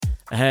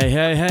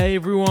Hey,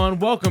 everyone.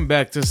 Welcome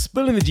back to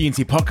Spilling the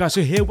GNT podcast.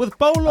 We're here with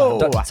Bolo.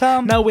 Dr.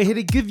 Tom. Now, we're here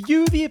to give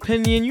you the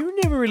opinion you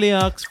never really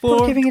asked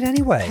for. We're giving it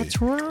anyway.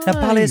 That's right. Now,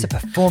 Bali is a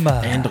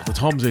performer. And Dr.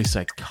 Tom's a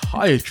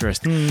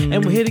psychiatrist.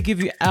 And we're here to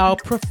give you our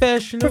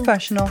professional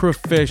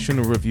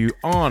review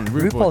on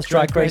RuPaul's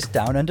Drag Race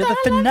Down Under the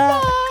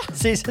finale.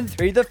 Season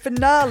 3, the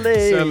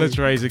finale. So let's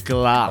raise a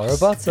glass or a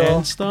bottle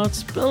and start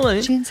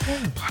spilling.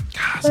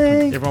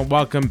 Podcast. Everyone,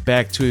 welcome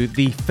back to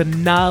the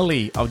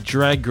finale of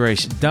Drag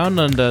Race Down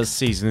Under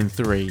Season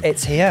 3.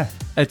 It's here.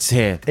 It's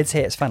here. It's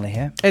here. It's finally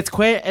here. It's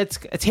queer. It's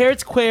here.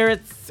 It's queer.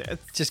 It's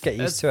just get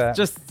used to it.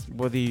 Just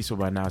what are you used to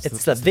right now?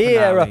 It's the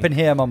beer up in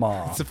here,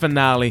 mama. It's the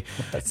finale,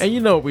 and you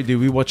know what we do?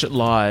 We watch it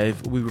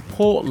live. We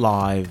report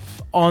live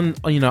on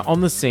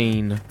the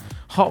scene,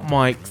 hot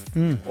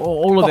mics,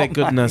 all of that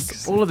goodness.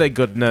 Mics. All of that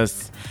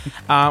goodness.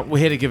 We're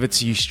here to give it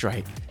to you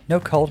straight. No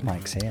cold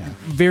mics here.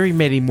 Very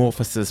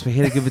metamorphosis. We're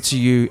here to give it to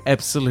you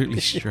absolutely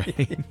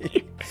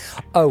straight.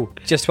 Oh,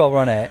 just while we're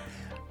on it.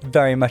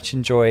 Very much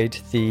enjoyed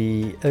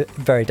the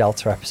Very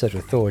Delta episode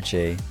with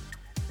Thorgy.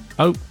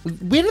 Oh,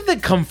 where did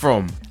that come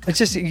from? It's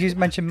just you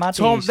mentioned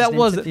Maddie. That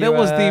was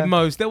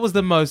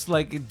the most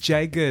like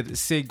jagged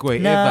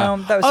segue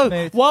ever. That was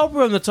smooth. While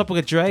we're on the topic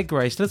of Drag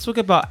Race, let's talk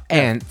about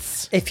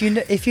ants. If you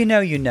know,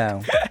 you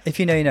know. If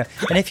you know, you know.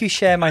 And if you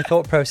share my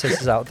thought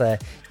processes out there,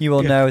 you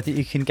will know that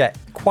you can get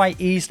quite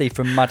easily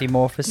from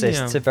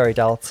Maddie-morphosis to Very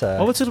Delta.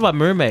 While we're talking about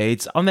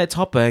mermaids, on that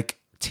topic,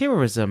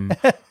 terrorism.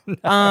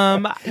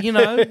 While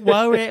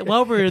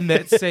we're in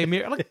that same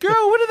area, like, girl,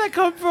 where did that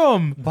come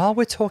from? While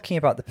we're talking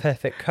about the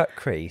perfect cut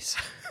crease,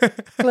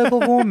 global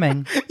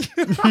warming.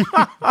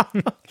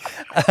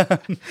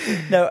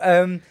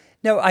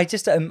 No, I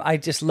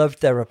just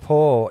loved their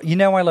rapport. You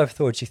know, I love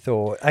Thorgy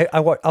Thor. I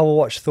will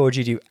watch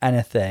Thorgy do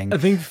anything. I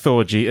think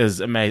Thorgy is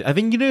amazing. I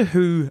think, you know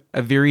who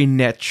are very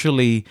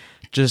naturally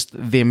just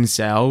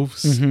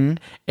themselves, and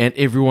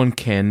everyone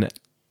can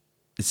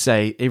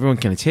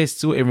attest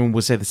to it. Everyone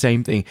will say the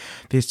same thing.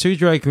 There's two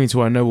drag queens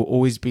who I know will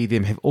always be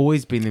them, have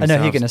always been themselves. I know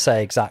who you're going to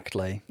say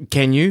exactly.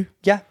 Can you?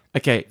 Yeah.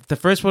 Okay, the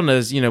first one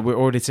is, we're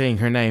already saying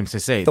her name, so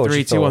say Thorgy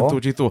 3, 2, 1, Thor.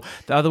 Thorgy Thor.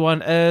 The other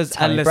one is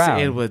Tammy Alyssa Brown.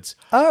 Edwards.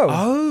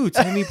 Oh,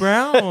 Tammy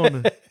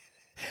Brown.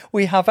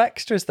 We have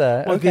extras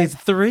there. Well, okay. There's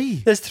three.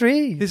 There's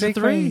three. There's three.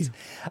 Queens.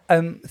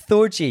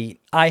 Thorgy,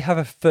 I have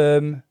a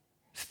firm,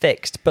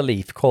 fixed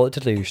belief, call it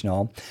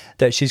delusional,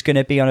 that she's going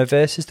to be on a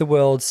Versus the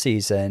World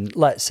season,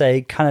 let's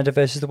say Canada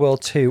Versus the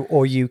World 2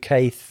 or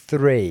UK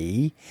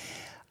 3,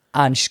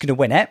 and she's going to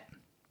win it.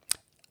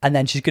 And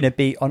then she's going to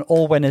be on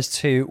All Winners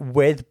 2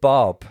 with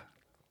Bob.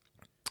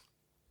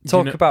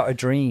 Talk about a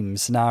dream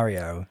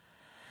scenario.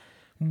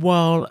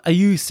 Well, are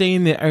you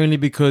saying that only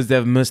because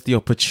they've missed the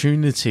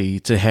opportunity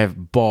to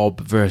have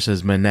Bob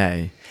versus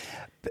Monet?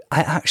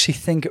 I actually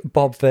think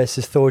Bob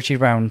versus Thorgy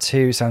round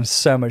 2 sounds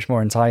so much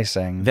more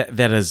enticing.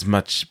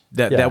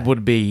 That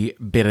would be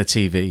better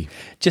TV.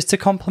 Just to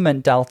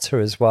compliment Delta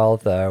as well,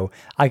 though,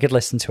 I could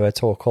listen to her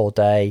talk all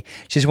day.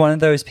 She's one of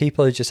those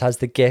people who just has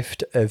the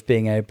gift of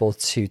being able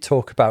to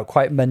talk about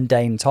quite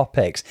mundane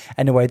topics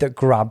in a way that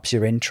grabs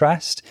your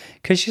interest,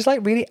 because she's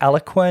like really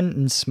eloquent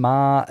and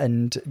smart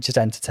and just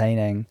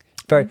entertaining.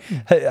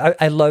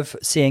 I love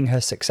seeing her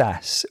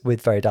success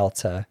with Very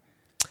Delta.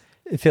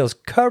 It feels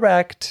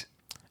correct.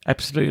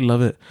 Absolutely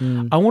love it.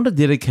 I want to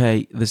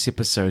dedicate this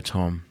episode,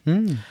 Tom.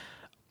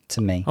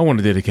 To me. I want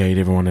to dedicate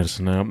everyone else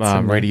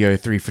now. Radio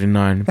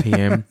 3:59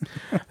 p.m.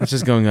 That's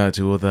just going out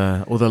to all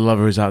the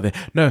lovers out there.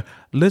 No,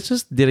 let's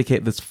just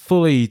dedicate this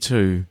fully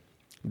to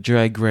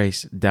Drag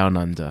Race Down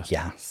Under.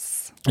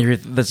 Yes.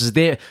 This is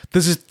their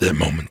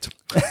moment.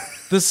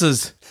 This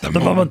is the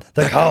moment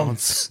that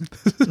counts.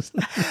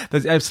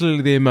 That's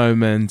absolutely their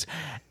moment.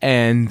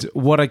 And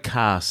what a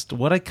cast.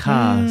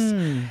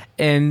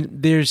 And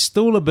there's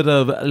still a bit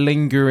of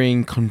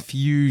lingering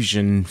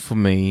confusion for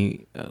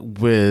me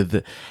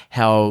with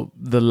how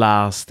the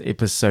last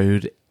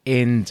episode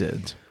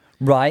ended.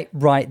 Right.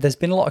 There's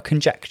been a lot of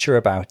conjecture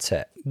about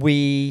it.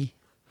 We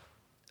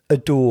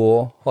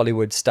adore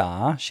Hollywood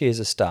star. She is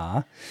a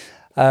star.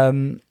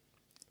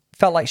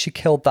 Felt like she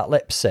killed that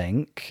lip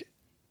sync.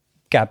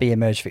 Gabby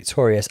emerged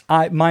victorious.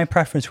 My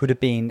preference would have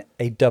been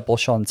a double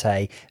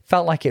Shantae.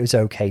 Felt like it was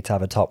okay to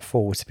have a top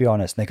 4, to be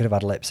honest. And they could have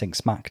had a lip sync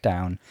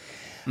smackdown.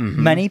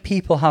 Many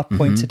people have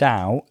pointed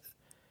out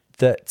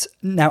that...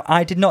 Now,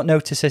 I did not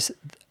notice this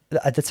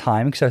at the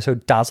time because I was so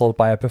dazzled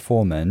by her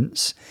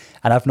performance,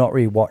 and I've not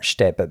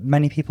rewatched it, but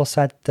many people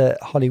said that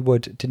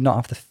Hollywood did not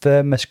have the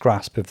firmest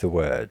grasp of the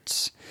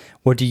words.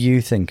 What do you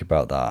think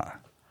about that?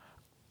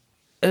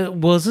 It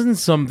wasn't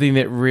something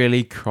that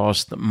really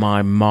crossed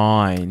my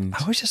mind.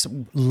 I was just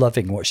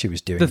loving what she was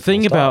doing. The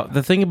thing about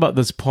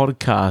this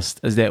podcast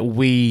is that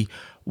we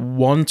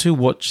want to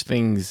watch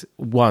things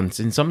once,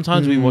 and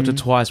sometimes we watch it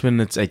twice when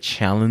it's a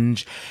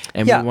challenge,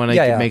 and we want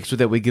to make sure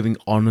that we're giving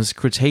honest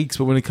critiques.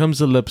 But when it comes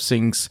to lip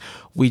syncs,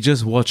 we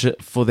just watch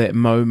it for that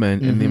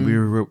moment, and then we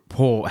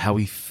report how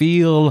we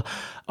feel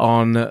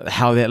on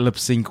how that lip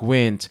sync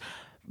went.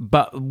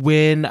 But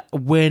when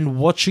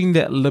watching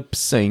that lip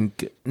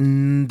sync,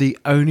 the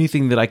only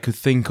thing that I could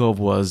think of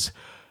was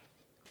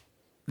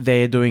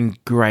they're doing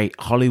great.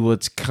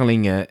 Hollywood's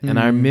killing it. And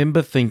I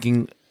remember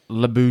thinking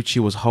Labucci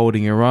was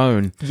holding her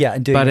own. Yeah,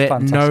 and doing but a at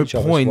fantastic no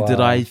job as point did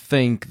well. I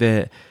think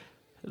that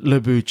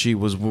Labucci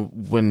was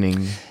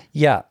winning.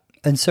 Yeah,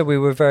 and so we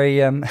were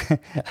very,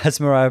 as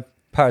Mariah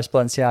Paris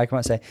Balenciaga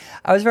might say,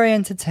 I was very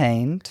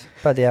entertained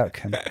by the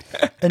outcome.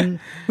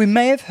 And we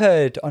may have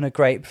heard on a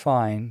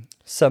grapevine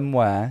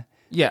somewhere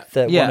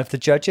that one of the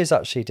judges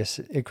actually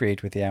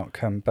disagreed with the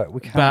outcome, but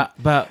we can't,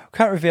 but we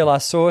can't reveal our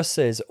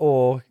sources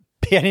or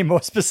be any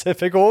more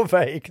specific or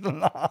vague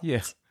than that.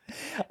 Yes.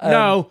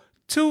 No,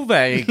 too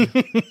vague,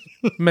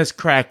 Miss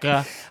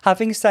Cracker.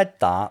 Having said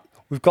that,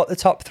 we've got the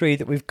top three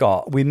that we've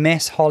got. We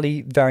miss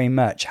Holly very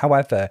much.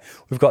 However,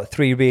 we've got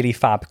three really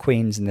fab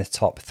queens in the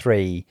top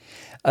three.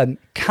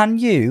 Can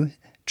you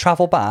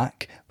travel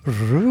back?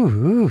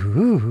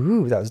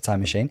 That was a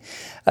time machine.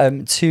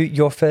 To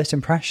your first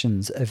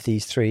impressions of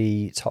these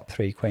top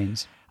three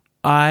queens.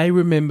 I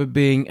remember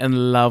being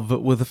in love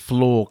with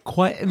Floor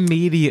quite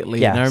immediately.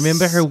 Yes. And I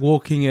remember her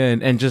walking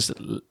in and just...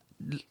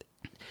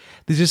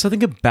 There's just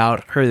something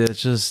about her that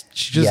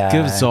she just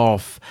gives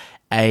off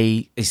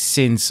a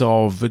sense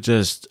of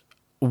just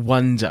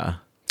wonder.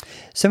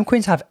 Some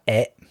queens have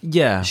it.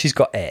 Yeah. She's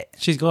got it.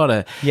 She's got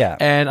it. Yeah.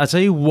 And I'll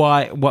tell you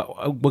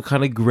what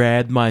kind of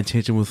grabbed my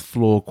attention with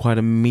Floor quite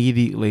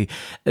immediately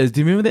is, do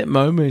you remember that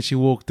moment she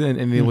walked in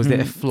and there was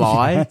that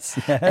fly? Yes.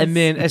 And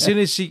then as soon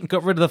as she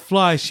got rid of the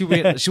fly, she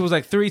was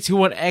like 3, 2,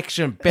 1,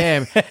 action,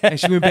 bam. And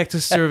she went back to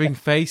serving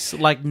face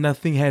like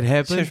nothing had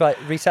happened. She was like,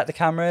 reset the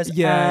cameras.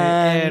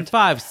 Yeah. And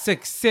 5,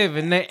 6,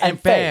 7, 8,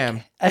 and bam.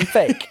 Fake. And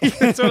fake.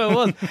 That's what it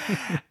was.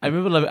 I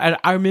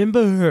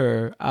remember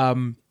her.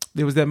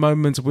 There was that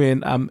moment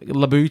when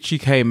Labucci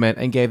came in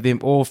and gave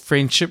them all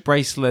friendship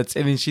bracelets,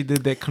 and then she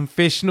did that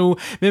confessional.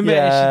 Remember,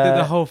 and she did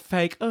the whole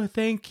fake, oh,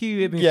 thank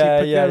you. And then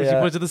she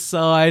put it to the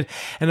side.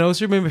 And I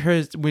also remember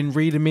her when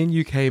Rita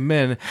Menu came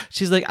in.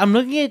 She's like, I'm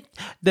looking at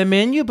the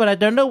menu, but I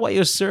don't know what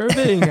you're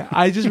serving.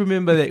 I just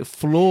remember that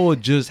Floor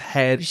just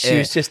had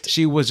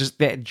She was just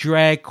that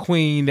drag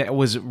queen that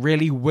was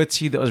really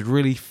witty, that was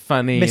really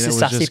funny. Mrs. And it was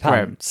Sassy just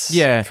Pants. great.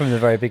 Yeah. From the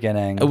very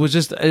beginning. It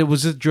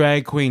was a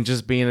drag queen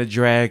just being a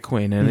drag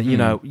queen. And you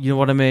know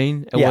what I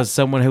mean? It was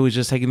someone who was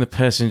just taking the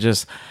person,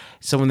 just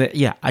someone that,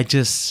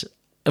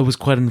 it was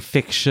quite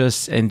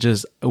infectious and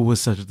it was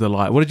such a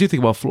delight. What did you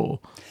think about Floor?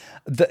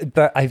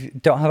 But I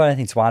don't have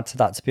anything to add to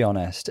that, to be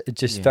honest. It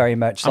just very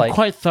much like... I'm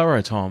quite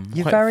thorough, Tom.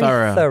 You're quite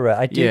very thorough.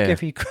 I do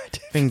give you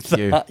credit. Thank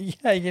you.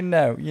 Yeah, you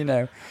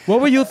know.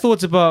 What were your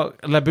thoughts about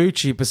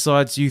Labucci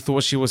besides you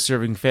thought she was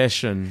serving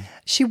fashion?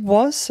 She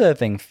was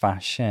serving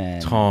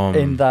fashion. Tom.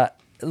 In that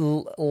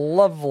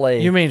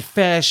lovely... You mean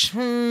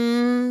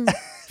fashion?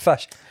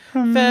 Fashion.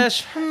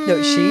 Fashion.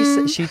 No,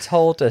 she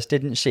told us,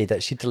 didn't she,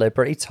 that she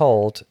deliberately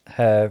told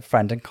her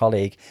friend and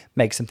colleague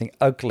make something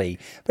ugly.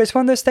 But it's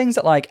one of those things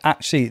that, like,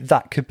 actually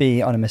that could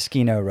be on a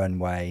Moschino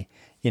runway,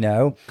 you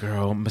know?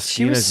 Girl,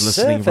 Moschino's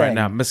listening right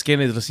now.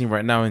 Moschino is listening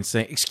right now and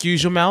saying,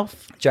 excuse your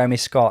mouth? Jeremy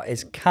Scott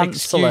is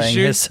cancelling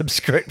his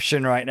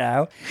subscription right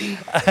now.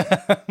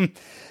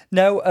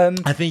 No,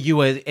 I think you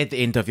were at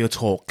the end of your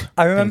talk.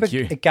 I remember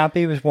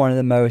Gabby was one of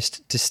the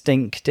most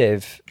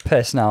distinctive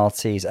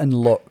personalities and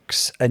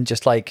looks, and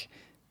just like,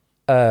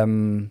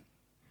 just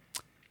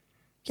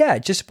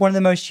one of the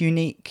most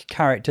unique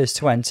characters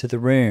to enter the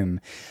room.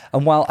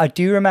 And while I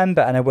do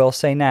remember, and I will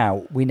say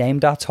now, we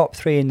named our top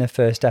three in the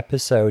first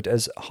episode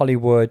as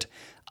Hollywood,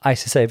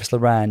 Isis Avis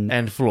Loren,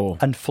 and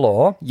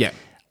Floor. Yeah,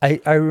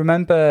 I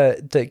remember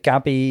that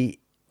Gabby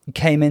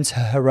came into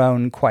her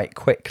own quite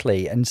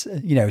quickly, and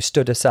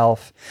stood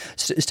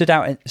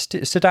out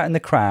in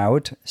the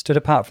crowd, stood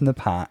apart from the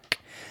pack,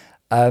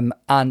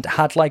 and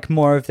had like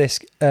more of this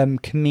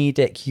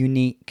comedic,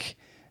 unique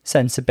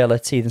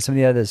sensibility than some of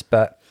the others,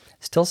 but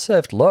still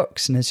served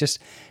looks, and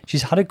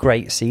she's had a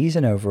great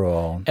season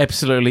overall.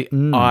 Absolutely,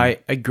 I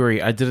agree.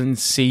 I didn't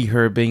see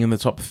her being in the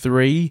top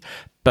three,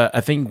 but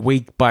I think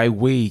week by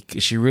week,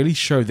 she really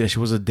showed that she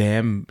was a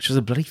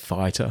bloody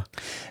fighter.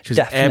 She was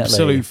an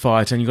absolute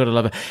fighter, and you got to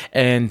love her.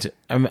 And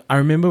I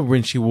remember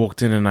when she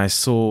walked in and I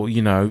saw,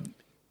 vomit,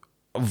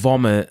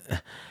 vomit.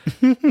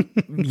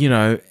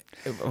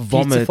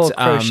 Beautiful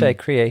crochet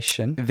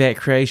creation. That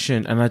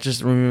creation. And I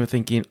just remember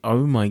thinking,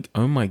 oh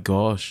my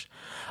gosh.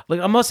 Like,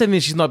 I'm not saying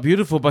that she's not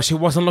beautiful, but she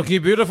wasn't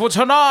looking beautiful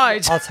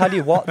tonight. I'll tell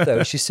you what,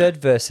 though, she showed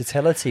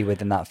versatility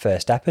within that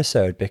first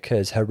episode,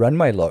 because her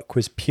runway look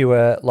was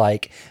pure,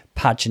 like,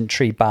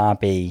 pageantry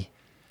Barbie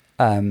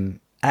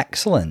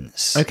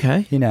excellence.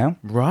 Okay.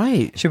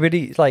 Right. She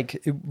really,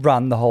 like,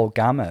 ran the whole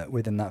gamut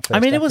within that first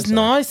episode. It was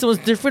nice. It was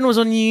different. It was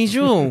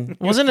unusual.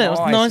 Wasn't it? It was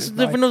nice. It was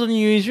different. It was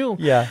unusual.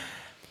 Yeah.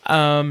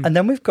 And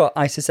then we've got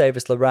Isis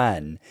Avis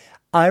Loren.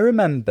 I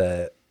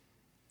remember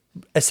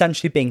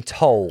essentially being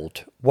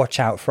told, watch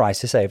out for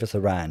Isis Avis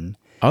Loren.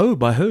 Oh,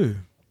 by who?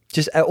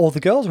 Just all the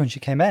girls when she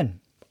came in.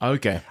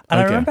 Okay. And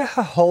I remember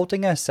her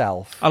holding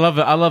herself. I love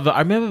it. I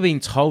remember being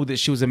told that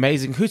she was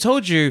amazing. Who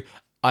told you?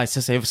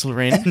 Isis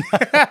Eversleren.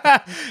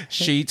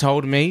 She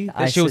told me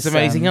that she was Isis,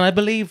 amazing, and I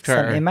believed her.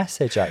 Sent me a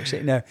message,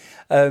 actually. No.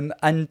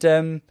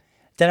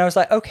 Then I was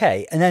like,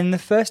 okay. And then in the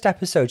first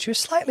episode, she was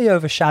slightly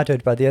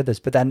overshadowed by the others,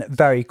 but then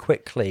very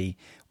quickly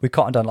we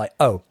cottoned on like,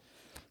 oh,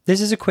 this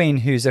is a queen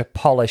who's a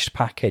polished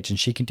package and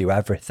she can do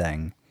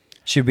everything.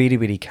 She really,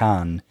 really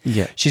can.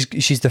 Yeah.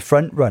 She's the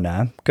front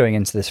runner going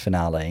into this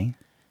finale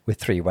with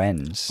 3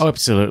 wins. Oh,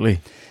 absolutely.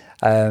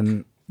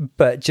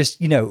 But just,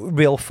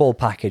 real full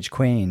package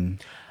queen.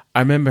 I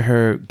remember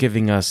her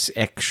giving us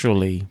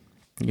actually,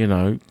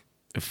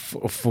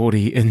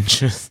 40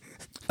 inches.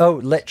 Oh,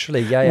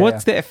 literally, yeah.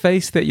 What's that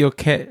face that your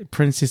cat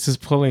princess is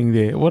pulling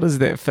there? What is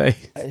that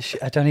face?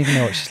 I don't even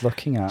know what she's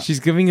looking at.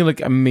 She's giving you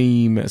like a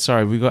meme.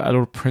 Sorry, we got a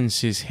little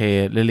princess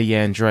here, Lily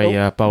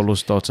Andrea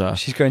Paulusdotter.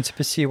 She's going to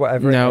pursue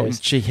whatever it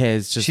is. She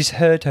has just... She's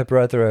heard her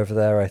brother over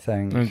there, I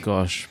think. Oh,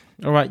 gosh.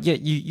 All right, yeah,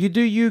 you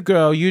do you,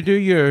 girl. You do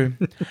you.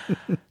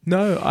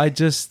 No,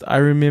 I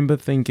remember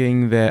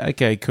thinking that,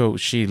 okay, cool,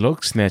 she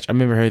looks snatched. I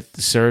remember her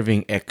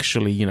serving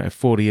actually,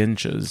 40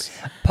 inches.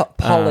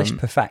 Polished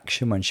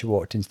perfection when she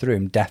walked into the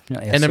room,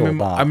 definitely.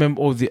 I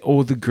remember all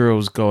the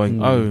girls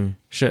going, oh,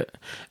 shit.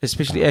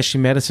 Especially Ashley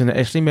Madison.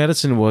 Ashley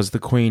Madison was the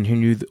queen who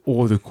knew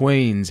all the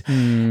queens.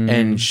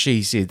 And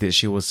she said that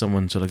she was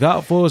someone to look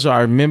out for. So I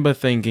remember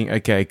thinking,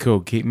 okay, cool,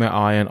 keep my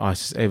eye on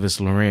Isis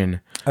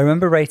Eversleren. I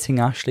remember rating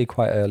Ashley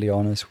quite early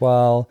on as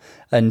well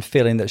and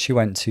feeling that she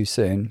went too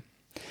soon.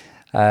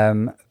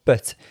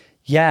 But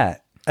yeah,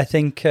 I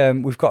think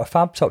we've got a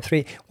fab top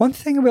 3. One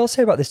thing I will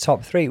say about this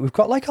top 3, we've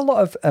got like a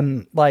lot of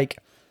like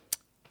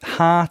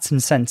heart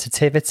and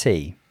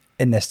sensitivity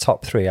in this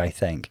top 3, I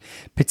think.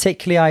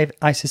 Particularly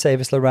Isis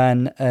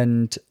Eversleren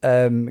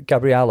and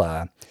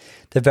Gabriella.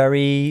 They're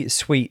very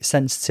sweet,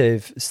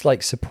 sensitive,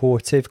 like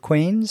supportive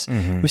queens.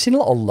 We've seen a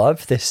lot of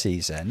love this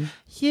season.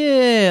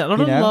 Yeah, a lot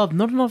of love,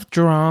 not enough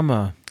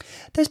drama.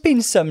 There's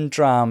been some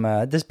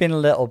drama. There's been a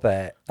little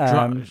bit.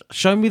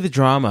 Show me the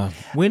drama.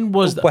 When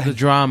was the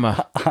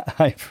drama?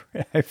 I've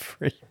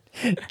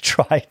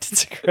tried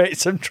to create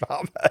some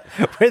drama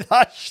with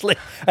Ashley.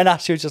 And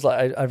Ashley was just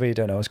like, I really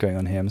don't know what's going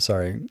on here. I'm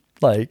sorry.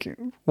 Like,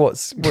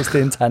 what's the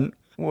intent?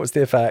 What's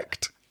the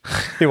effect?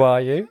 Who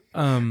are you?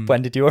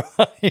 When did you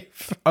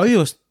arrive? Oh,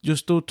 you're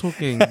still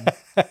talking.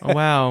 Oh,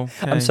 wow.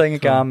 Okay, I'm saying a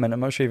garment.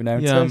 I'm not sure you've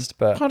noticed,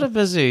 but kind of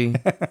busy.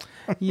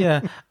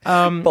 Yeah.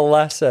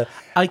 Bless her.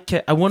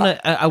 I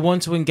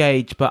want to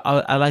engage, but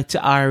I like to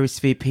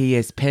RSVP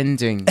as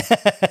pending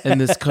in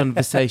this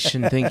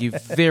conversation. Thank you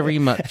very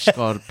much.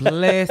 God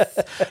bless.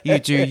 You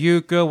do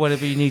you, girl.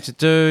 Whatever you need to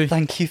do.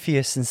 Thank you for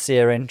your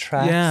sincere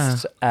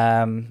interest.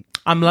 Yeah.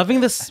 I'm loving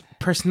this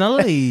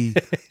personality.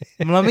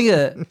 I'm loving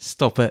it.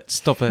 Stop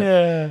it.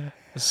 Yeah.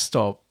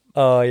 Stop.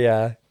 Oh,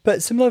 yeah.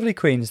 But some lovely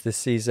queens this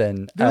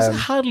season. There's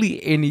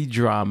hardly any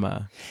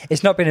drama.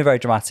 It's not been a very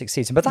dramatic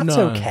season, but that's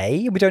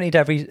okay. We don't need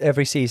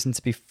every season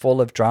to be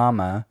full of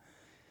drama.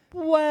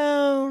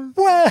 Well.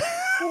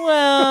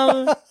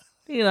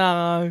 You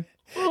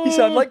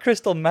sound like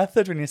Crystal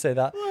Method when you say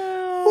that.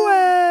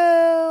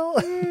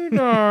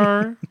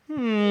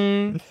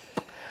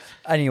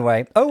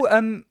 Anyway.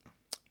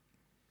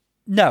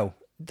 No.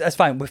 That's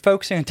fine. We're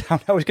focusing on down.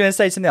 I was going to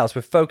say something else.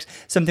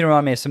 Something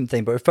remind me of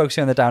something, but we're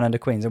focusing on the Down Under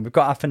Queens, and we've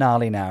got our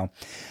finale now.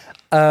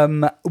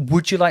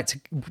 Would you like to,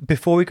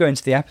 before we go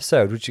into the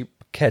episode, would you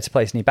care to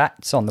place any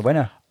bets on the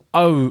winner?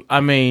 Oh,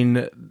 I mean,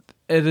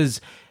 it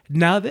is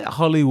now that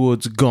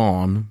Hollywood's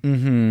gone.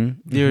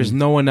 There is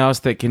no one else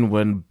that can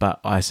win but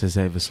Isis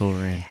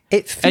Eversleren.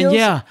 It feels,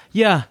 and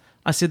yeah.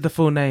 I said the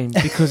full name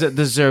because it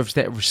deserves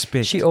that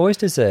respect. She always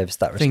deserves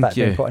that respect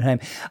being put on her name.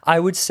 I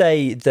would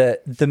say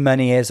that the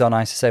money is on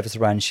Isis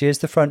Eversleren. She is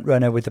the front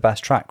runner with the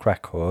best track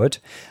record,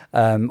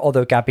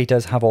 although Gabby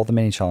does have all the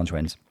mini challenge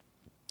wins.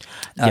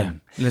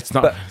 Let's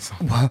not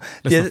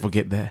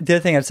forget that. The other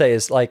thing I'd say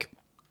is like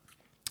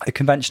a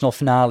conventional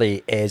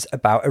finale is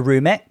about a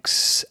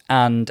remix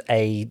and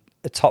a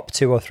top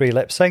 2 or 3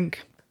 lip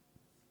sync.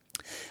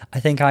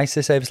 I think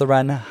Isis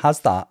Eversleren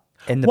has that.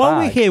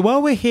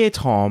 While we're here,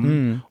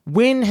 Tom,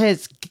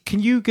 can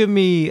you give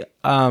me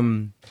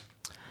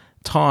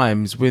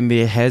times when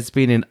there has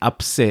been an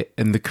upset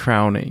in the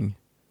crowning?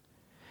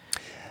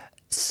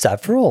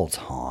 Several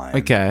times.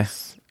 Okay,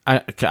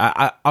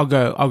 I'll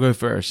go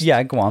first.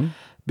 Yeah, go on.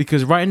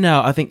 Because right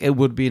now, I think it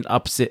would be an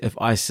upset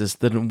if Isis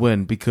didn't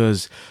win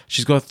because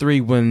she's got 3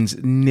 wins,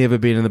 never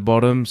been in the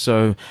bottom.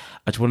 So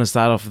I just want to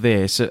start off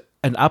there. So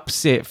an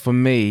upset for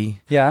me.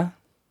 Yeah.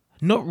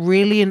 Not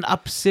really an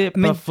upset,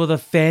 but for the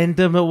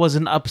fandom, it was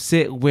an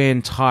upset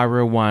when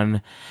Tyra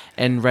won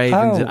and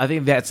Raven. I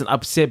think that's an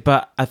upset,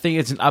 but I think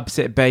it's an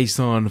upset based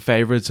on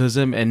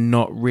favoritism and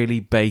not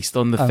really based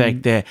on the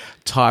fact that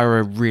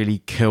Tyra really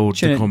killed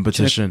the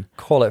competition.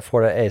 Call it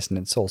for what it is, and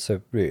it's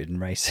also rooted in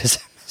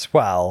racism as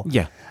well.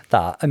 Yeah.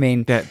 That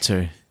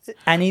too.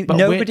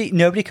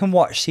 Nobody can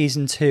watch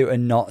season 2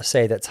 and not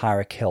say that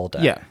Tyra killed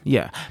her.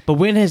 Yeah. But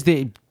when has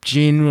there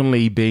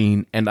genuinely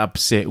been an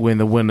upset when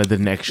the winner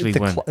didn't actually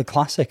win? The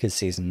classic is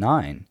season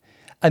 9.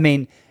 I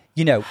mean,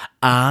 you know,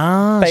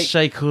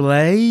 Shea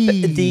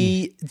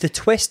Coulee. the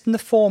twist in the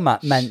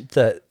format meant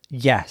that,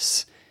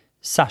 yes,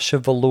 Sasha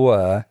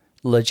Velour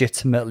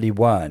legitimately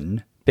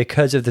won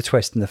because of the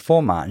twist in the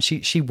format. And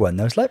she won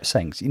those lip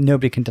syncs.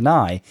 Nobody can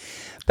deny.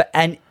 But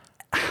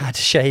had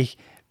Shea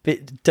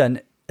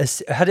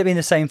had it been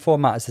the same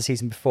format as the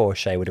season before,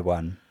 Shea would have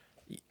won.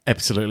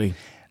 Absolutely.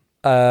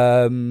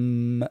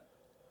 Maybe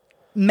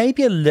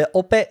a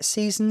little bit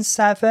season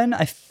 7.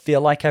 I feel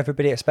like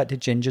everybody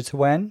expected Ginger to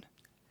win.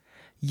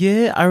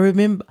 Yeah, I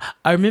remember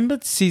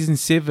season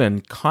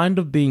 7 kind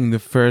of being the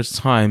first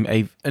time,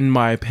 in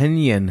my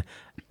opinion,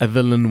 a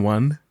villain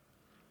won.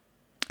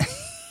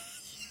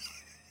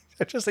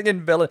 I'm just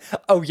thinking villain.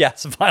 Oh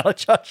yes, Violet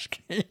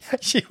Chachki.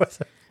 She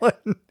was a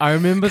villain. I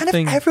remember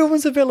thinking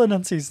everyone's a villain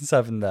on season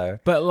 7 though.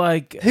 But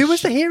like, who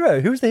was the hero?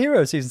 Who was the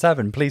hero of season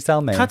 7? Please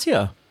tell me.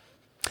 Katya.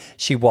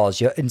 She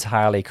was. You're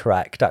entirely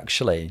correct,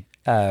 actually.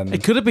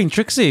 It could have been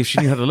Trixie if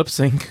she knew how to lip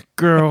sync,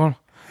 girl.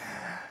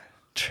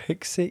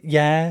 Trixie,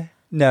 yeah.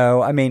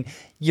 No, I mean,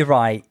 you're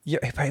right.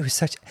 But it was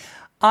such.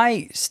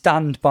 I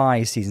stand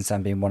by season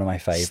 7 being one of my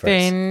favourites.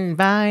 Stand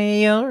by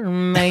your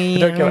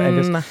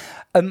man.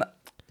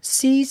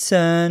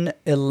 Season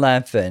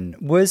 11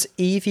 was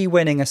Evie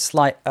winning a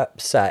slight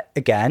upset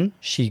again.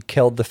 She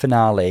killed the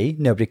finale.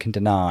 Nobody can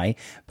deny,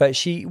 but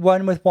she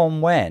won with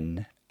one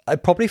win.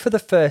 Probably for the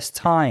first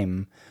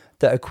time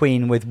that a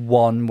queen with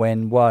one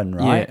win won,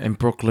 right? Yeah, and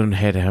Brooklyn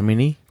had how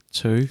many?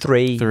 2?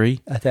 3.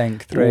 I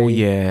think 3. Oh,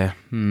 yeah.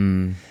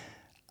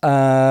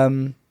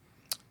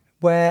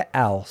 Where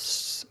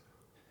else?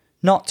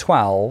 Not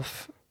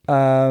 12.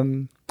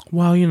 Well,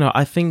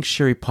 I think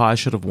Sherry Pie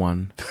should have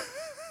won.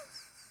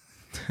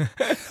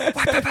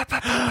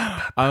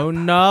 Oh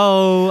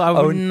no!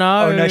 Oh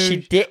no! She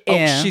didn't.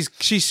 Oh,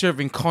 she's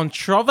serving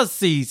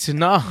controversy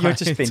tonight. You're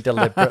just being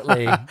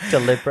deliberately.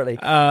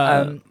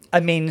 I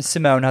mean,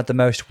 Simone had the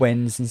most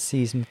wins in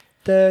season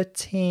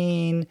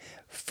 13.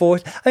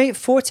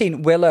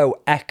 14.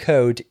 Willow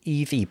echoed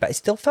Evie, but it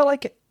still felt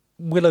like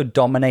Willow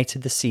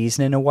dominated the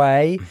season in a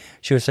way.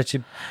 She was such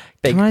a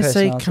big.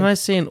 Can I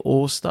say an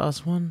All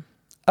Stars one?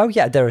 Oh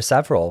yeah, there are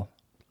several.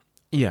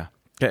 Yeah.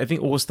 I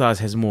think All Stars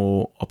has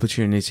more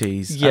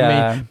opportunities.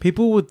 Yeah. I mean,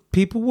 people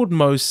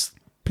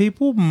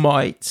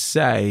might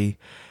say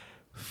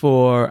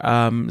for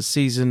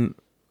season.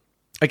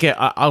 Okay,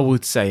 I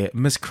would say it.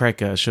 Miss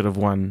Cracker should have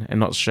won and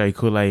not Shea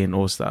Coulee in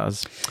All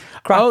Stars.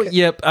 Oh,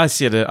 yep, I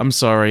said it. I'm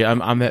sorry.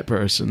 I'm that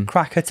person.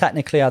 Cracker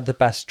technically had the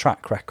best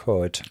track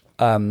record.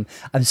 I'm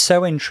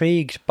so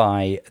intrigued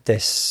by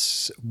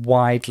this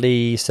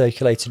widely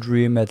circulated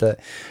rumor that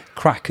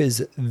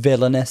Cracker's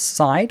villainous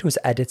side was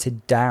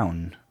edited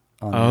down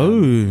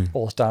on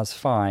All Stars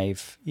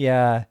 5.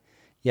 Yeah.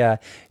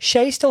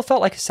 Shea still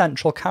felt like a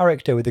central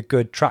character with a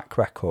good track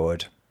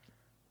record.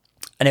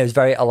 And it was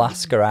very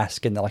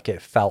Alaska-esque in that, like,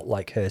 it felt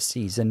like her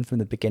season from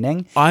the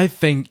beginning. I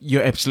think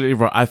you're absolutely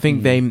right. I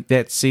think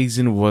that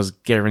season was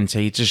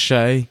guaranteed to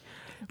Shea.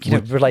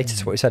 Related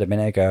to what we said a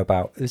minute ago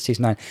about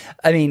season 9.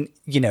 I mean,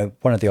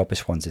 one of the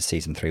obvious ones is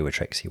season 3 with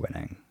Trixie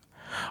winning.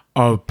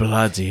 Oh,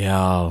 bloody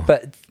hell.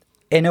 But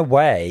in a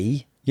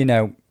way,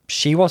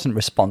 she wasn't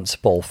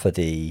responsible for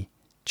the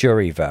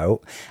jury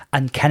vote.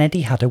 And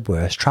Kennedy had a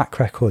worse track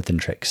record than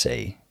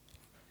Trixie.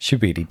 She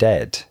really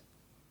did.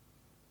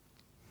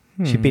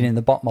 She'd been in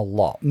the bottom a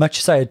lot. Much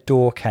as I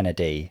adore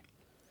Kennedy,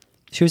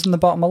 she was in the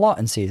bottom a lot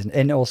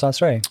in All Stars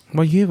 3.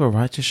 Well, you have a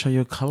right to show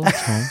your colour,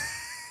 Tom.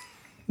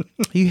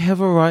 You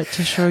have a right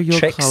to show your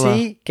colour.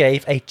 Trixie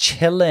gave a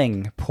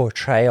chilling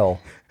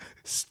portrayal.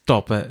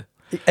 Stop it.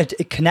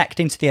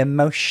 Connecting to the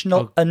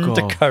emotional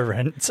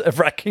undercurrent of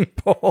Wrecking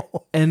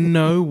Ball. In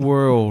no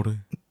world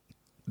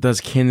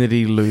does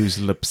Kennedy lose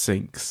lip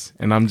syncs,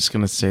 and I'm just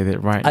going to say that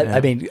right now. I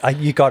mean,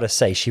 you got to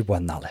say she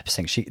won that lip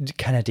sync.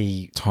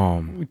 Kennedy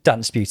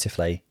danced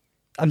beautifully.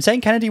 I'm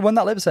saying Kennedy won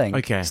that lip sync.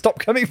 Okay, stop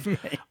coming for me.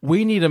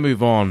 We need to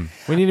move on.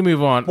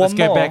 Let's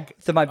go back.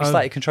 That might be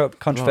slightly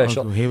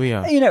controversial. Here we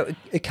are.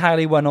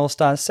 Kylie won All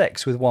Stars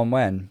 6 with one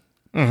win.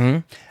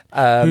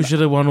 Mm-hmm. Who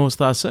should have won All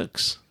Star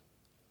 6?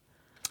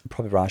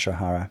 Probably Raj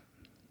O'Hara.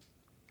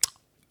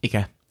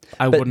 Okay,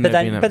 but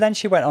then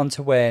she went on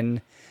to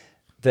win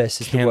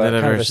versus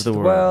the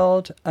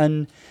world,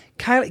 and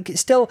Kylie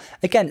still,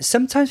 again,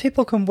 sometimes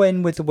people can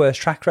win with the worst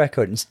track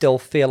record and still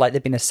feel like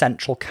they've been a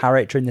central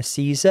character in the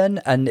season,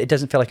 and it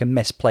doesn't feel like a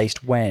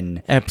misplaced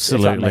win.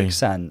 Absolutely. If that makes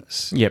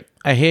sense. Yep,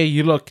 I hear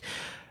you. Look,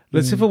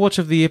 let's have a watch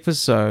of the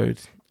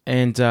episode,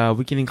 and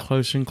we're getting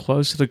closer and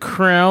closer to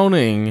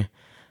crowning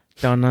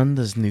Down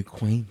Under's new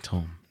queen,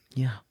 Tom.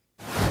 Yeah.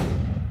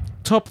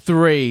 Top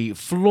 3,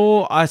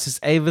 Floor, Isis,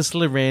 Avis,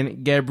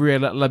 Loren,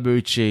 Gabriella,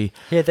 Labucci.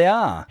 Here they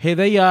are,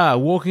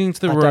 walking into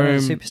the room.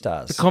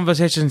 Superstars. The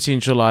conversation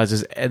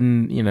centralizes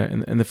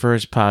in the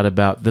first part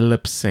about the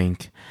lip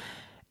sync.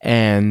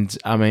 And,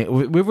 I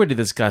mean, we've already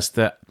discussed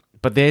that,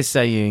 but they're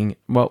saying,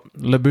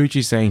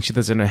 Labucci's saying she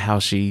doesn't know how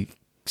she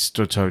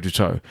stood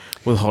toe-to-toe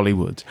with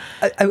Hollywood.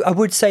 I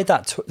would say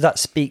that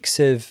speaks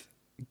of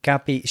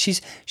Gabby. She's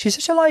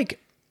such a,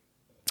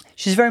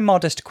 She's a very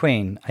modest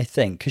queen, I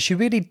think, because she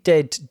really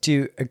did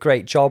do a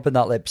great job in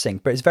that lip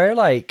sync. But it's very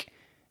like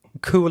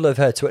cool of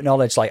her to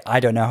acknowledge, like,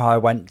 I don't know how I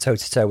went toe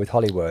to toe with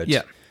Hollywood.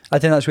 Yeah. I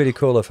think that's really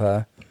cool of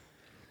her.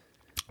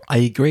 I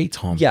agree,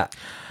 Tom. Yeah.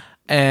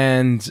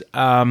 And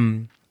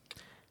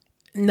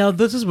now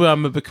this is where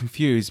I'm a bit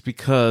confused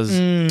because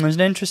There's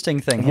an interesting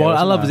thing here. what I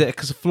isn't love there? is it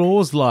because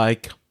Floor's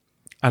like,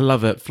 I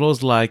love it.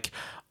 Floor's like,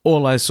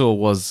 all I saw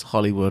was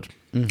Hollywood.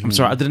 I'm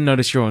sorry, I didn't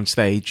notice you're on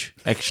stage,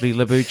 actually,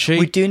 Labucci.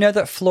 We do know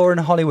that Flora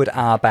and Hollywood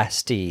are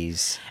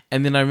besties.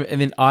 And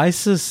then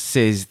Isis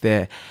says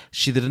that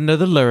she didn't know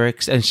the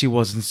lyrics and she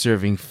wasn't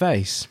serving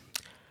face.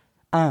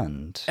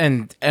 And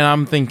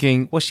I'm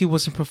thinking, well, she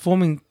wasn't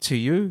performing to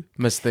you,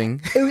 Miss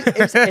Thing.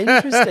 it's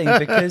interesting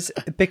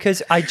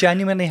because I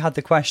genuinely had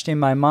the question in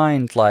my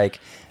mind, like,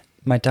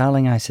 my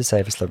darling Isis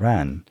Avis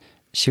Loren,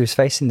 she was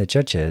facing the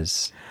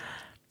judges.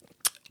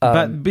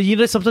 But you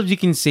know, sometimes you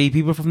can see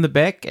people from the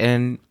back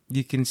and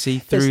you can see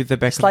through the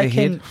back of like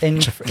their head.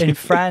 in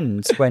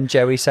Friends when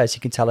Joey says you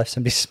can tell if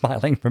somebody's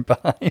smiling from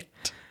behind.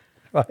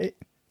 Right? Do you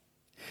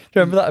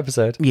remember that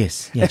episode?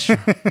 Yes,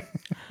 sure.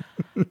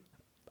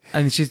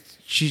 And she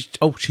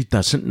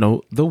doesn't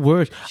know the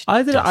words.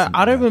 I don't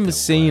remember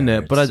seeing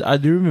it, but I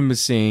do remember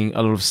seeing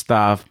a lot of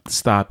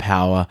star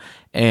power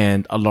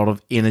and a lot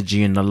of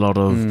energy and a lot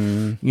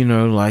of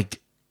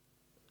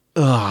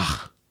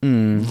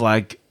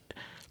like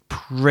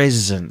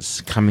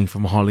presence coming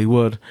from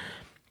Hollywood.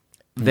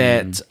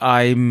 That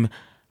I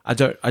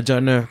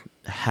don't know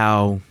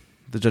how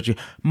the judge.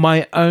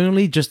 My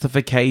only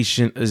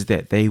justification is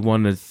that they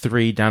wanted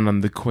 3 Down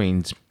Under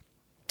queens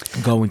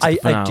going to the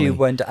finale. I do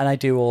wonder, and I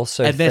do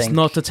also and think... that's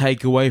not to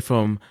take away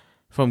from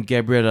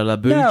Gabriella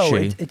Labucci. No,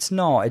 it's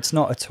not. It's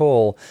not at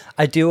all.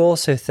 I do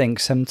also think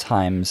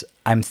sometimes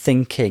I'm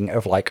thinking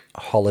of like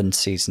Holland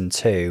season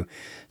 2.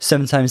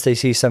 Sometimes they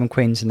see some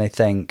queens and they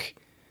think,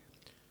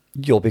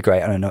 you'll be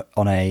great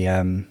on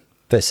a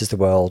Versus the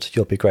World.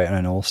 You'll be great on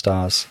an All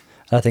Stars.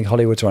 And I think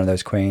Hollywood's one of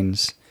those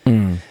queens.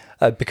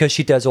 Because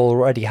she does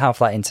already have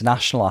that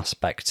international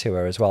aspect to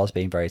her as well as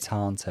being very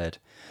talented.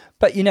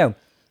 But, you know,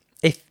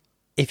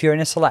 if you're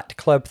in a select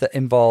club that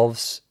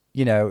involves,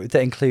 you know,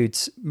 that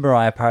includes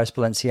Mariah Paris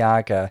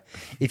Balenciaga,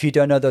 if you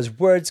don't know those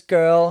words,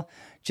 girl,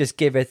 just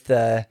give it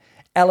the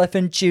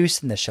elephant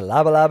juice and the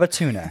shalabalaba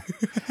tuna.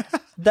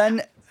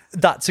 Then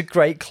that's a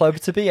great club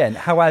to be in.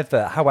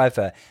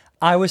 However,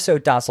 I was so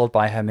dazzled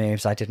by her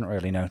moves, I didn't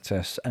really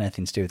notice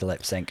anything to do with the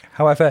lip sync.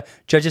 However,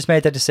 judges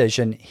made their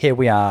decision. Here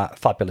we are,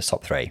 fabulous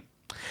top 3.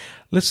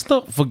 Let's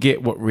not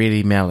forget what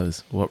really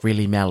matters. What?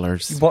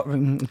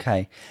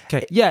 Okay.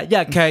 Okay.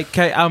 Yeah. Okay.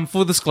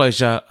 Full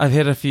disclosure, I've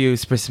had a few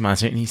espresso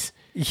martinis.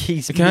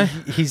 He's okay.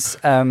 He's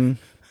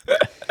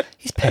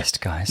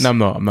pissed, guys. No, I'm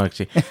not. I'm not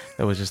actually.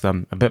 That was just I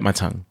bit my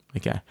tongue.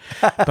 Okay.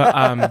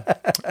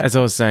 But as I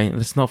was saying,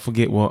 let's not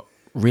forget what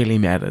really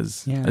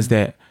matters. Yeah. Is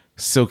that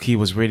Silky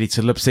was ready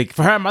to lip sync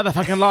for her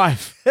motherfucking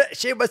life.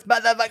 She was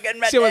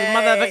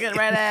motherfucking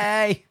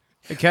ready.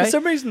 Okay. For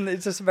some reason,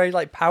 it's just a very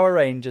like Power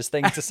Rangers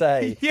thing to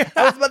say. Yeah.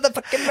 I was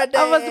motherfucking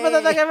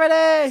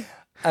ready.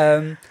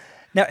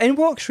 Now, in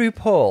walks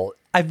RuPaul,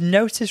 I've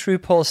noticed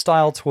RuPaul's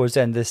style towards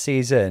the end of the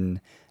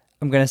season.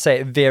 I'm going to say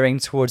it veering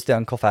towards the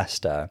Uncle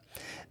Fester.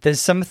 There's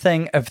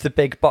something of the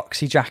big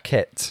boxy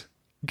jacket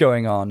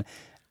going on.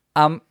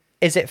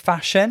 Is it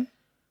fashion?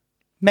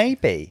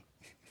 Maybe.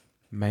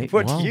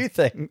 What do you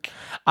think?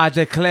 I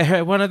declare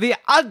her one of the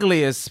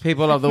ugliest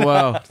people of the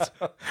world.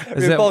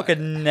 RuPaul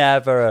could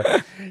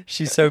never.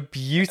 She's so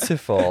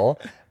beautiful.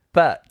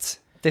 But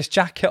this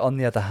jacket, on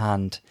the other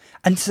hand,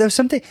 and so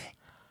something...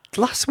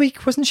 Last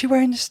week, wasn't she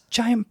wearing this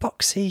giant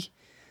boxy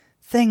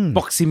thing?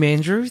 Boxy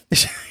mandrew?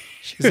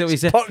 She was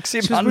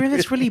wearing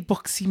this really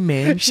boxy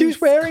mandrew. She was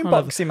wearing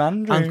boxy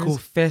mandrews. Uncle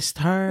Fist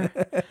her.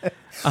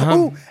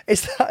 Oh,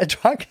 is that a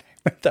drag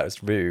name? That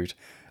was rude.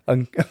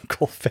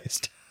 Uncle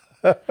Fist.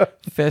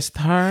 Fist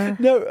her?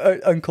 No,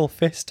 Uncle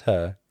Fist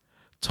her.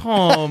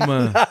 Tom.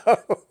 No.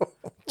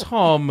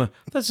 Tom,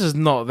 this is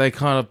not that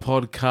kind of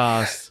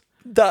podcast.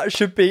 That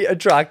should be a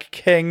drag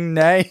king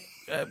name.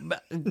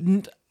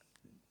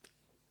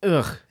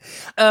 Ugh.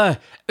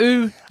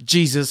 Ooh,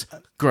 Jesus,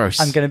 gross.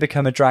 I'm going to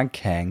become a drag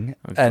king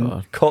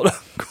and call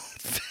Uncle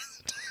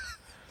Fist.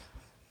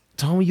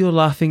 Tom, you're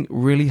laughing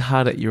really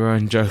hard at your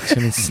own jokes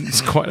and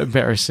it's quite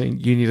embarrassing.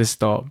 You need to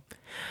stop.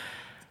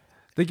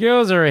 The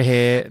girls are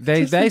here.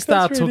 They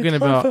start really talking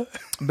clever.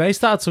 They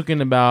start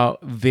talking about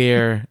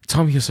their...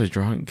 Tom, you're so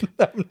drunk.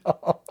 I'm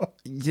not.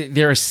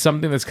 There is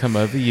something that's come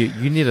over you.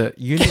 You need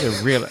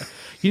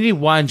to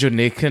wind your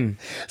neck and...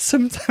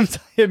 Sometimes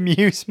I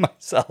amuse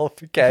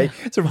myself, okay?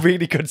 It's a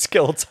really good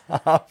skill to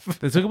have.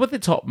 They talk about the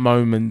top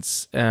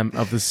moments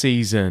of the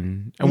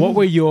season. And what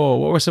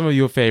were some of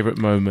your favorite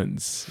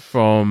moments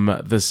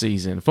from the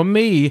season? For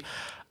me,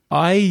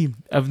 I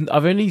don't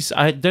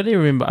even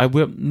remember.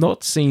 I've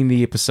not seen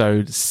the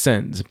episode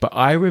since, but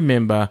I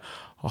remember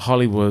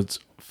Hollywood's...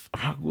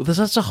 There's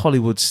such a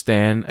Hollywood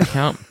Stan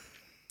account.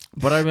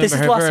 But I remember This is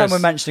her the last time verse, we're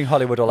mentioning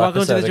Hollywood all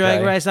welcome episode. to the Drag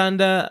okay? Race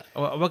Under.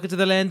 Welcome to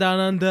the land down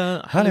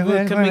under. Hollywood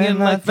Hollywood coming in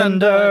like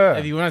thunder. thunder.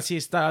 If you want to see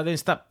a star, then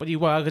stop what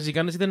you are, because you're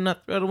going to see the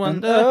natural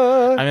wonder.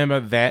 Wonder. I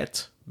remember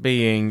that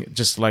being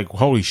just like,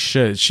 holy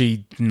shit,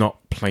 she not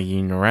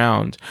playing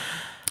around.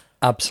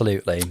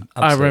 Absolutely.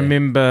 I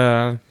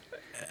remember,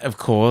 of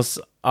course,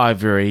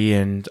 Ivory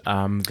and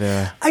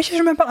the... I just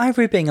remember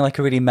Ivory being like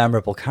a really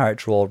memorable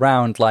character all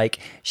around. Like,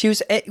 she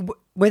was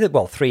with it,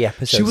 3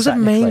 episodes. She was a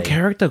main technically.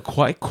 character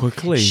quite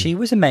quickly. She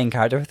was a main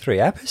character for 3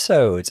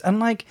 episodes. And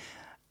like,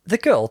 the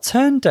girl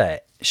turned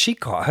it. She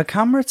got her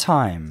camera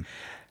time.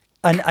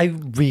 And I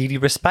really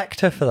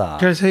respect her for that.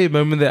 Can I tell you a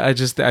moment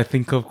that I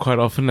think of quite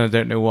often? I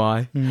don't know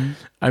why. Mm-hmm.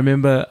 I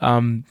remember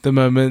the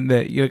moment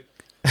that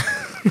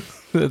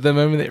the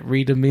moment that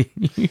Rita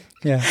Menu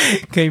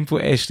came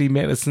for Ashley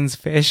Madison's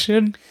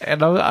fashion,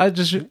 and I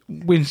just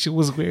when she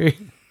was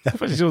wearing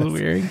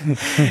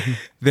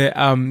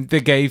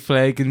the gay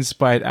flag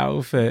inspired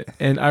outfit,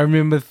 and I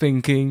remember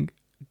thinking,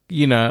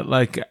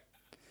 like,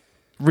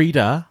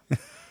 Rita,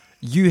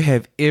 you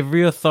have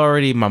every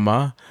authority,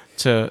 mama,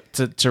 to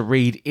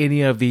read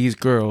any of these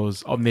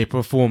girls on their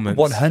performance.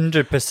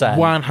 100%.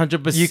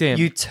 100%.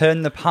 You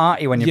turn the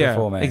party when you're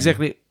performing.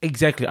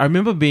 Exactly. I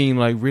remember being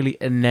like really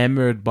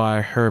enamored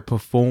by her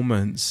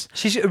performance.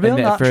 She's a real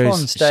natural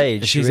on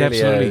stage. She's she really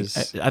absolutely.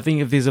 is. I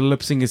think if there's a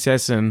lip sync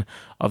assassin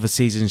of the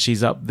season,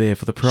 she's up there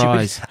for the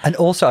prize. And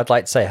also, I'd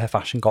like to say her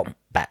fashion got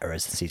better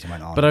as the season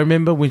went on. But I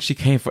remember when she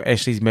came for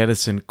Ashley's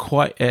Madison,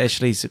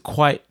 Ashley's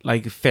quite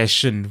like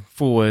fashion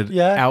forward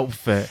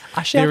outfit.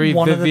 Actually, very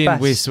one Vivian of the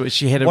best. Westwood.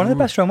 She had one of the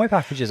best runway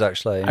packages,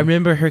 actually. I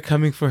remember her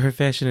coming for her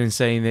fashion and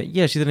saying that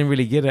she didn't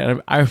really get it.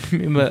 And I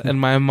remember in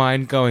my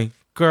mind going,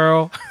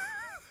 "Girl,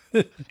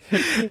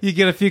 you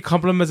get a few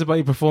compliments about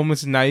your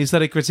performance, and now you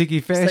started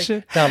critiquing fashion,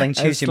 like, darling,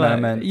 choose your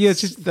moment." Yeah,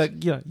 it's just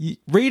like you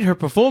read her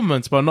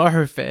performance, but not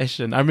her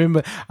fashion. I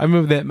remember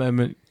that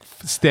moment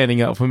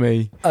standing out for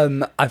me.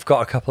 I've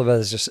got a couple of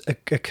others just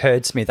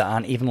occurred to me that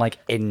aren't even like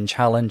in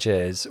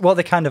challenges. Well,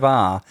 they kind of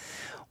are.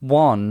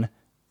 One,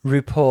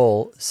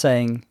 RuPaul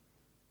saying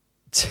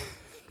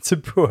to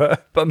poor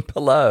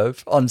Bumper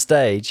Love on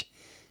stage,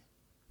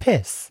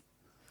 "Piss."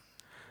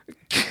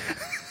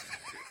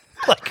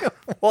 Like,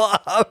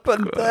 what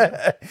happened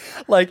there?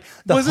 Like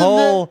the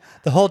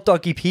whole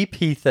doggy pee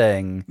pee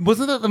thing.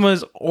 Wasn't that the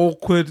most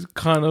awkward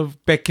kind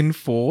of back and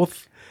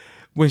forth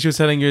when she was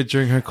telling her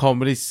during her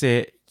comedy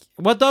set?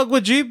 What dog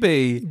would you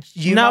be?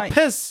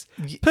 Piss.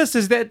 Piss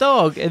is that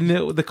dog. And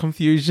the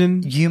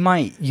confusion. You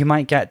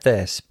might get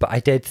this, but I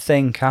did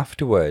think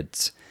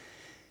afterwards,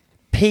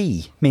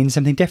 pee means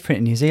something different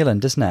in New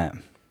Zealand, doesn't it?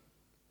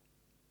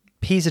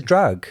 Pee's a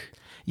drug.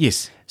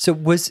 Yes. So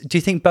do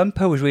you think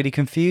Bumper was really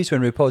confused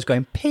when RuPaul was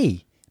going,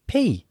 pee?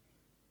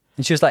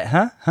 And she was like,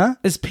 huh?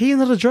 Is pee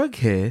not a drug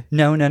here?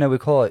 No, we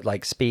call it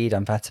like speed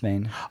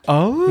amphetamine.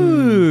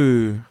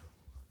 Oh.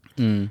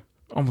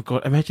 Oh my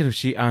God, imagine if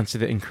she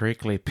answered it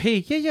incorrectly.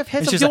 Pee, you've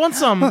had some. Do you want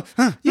some?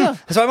 Yeah.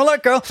 That's why I'm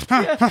alert, girl.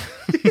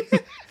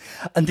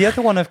 And the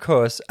other one, of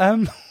course,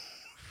 the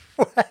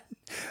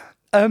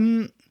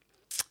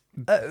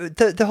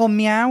whole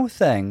meow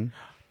thing.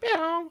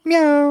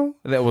 Meow.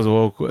 That was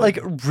awkward. Like,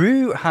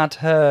 Rue had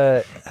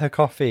her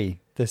coffee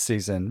this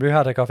season. Rue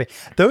had her coffee.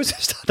 Those are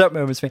stand-up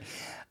moments for me.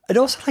 And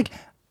also, like,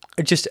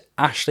 just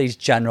Ashley's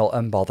general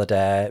unbothered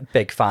air.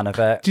 Big fan of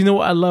it. Do you know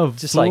what I love?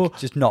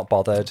 Just not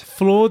bothered.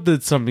 Flaw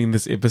did something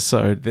this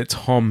episode that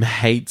Tom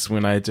hates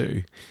when I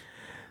do.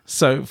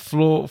 So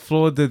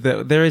Flaw did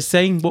that. They're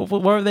saying, what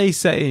are they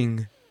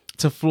saying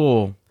to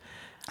Flaw?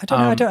 I don't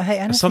know. I don't hate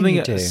anything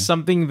you do.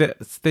 Something that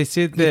they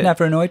said that... You've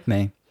never annoyed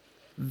me.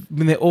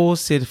 When they all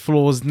said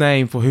Flaw's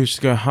name for who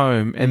should go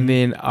home, and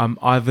then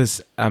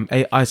Isis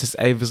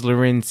Avis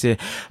Loren said,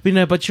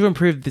 but you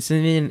improved this,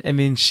 and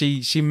then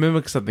she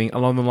mimicked something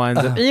along the lines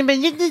of,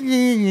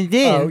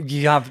 oh,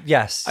 you have,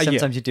 yes.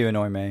 Sometimes you do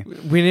annoy me.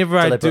 Whenever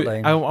I do,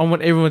 I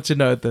want everyone to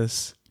know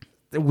this.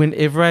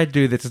 Whenever I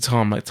do that to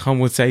Tom, like Tom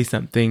would say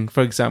something.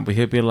 For example,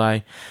 he'll be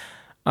like,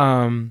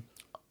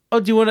 "Oh,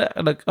 do you want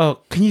to, like,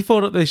 can you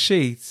fold up those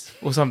sheets?"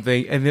 Or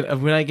something. And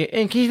then when I get,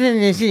 "And can you fold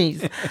up those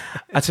sheets?"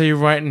 I tell you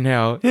right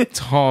now,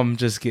 Tom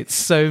just gets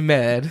so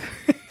mad.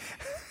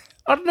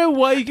 I don't know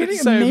why you get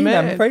so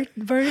mad. I'm a very,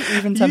 very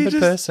even-tempered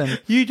person.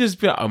 You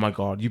just be like, oh my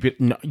God, you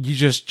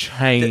just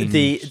changed.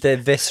 The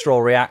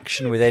visceral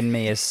reaction within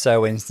me is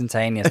so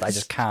instantaneous that I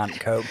just can't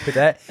cope with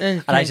it.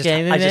 And I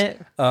just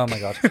oh my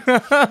God.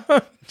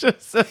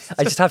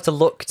 I just have to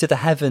look to the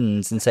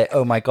heavens and say,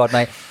 oh my God.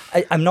 And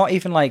I'm not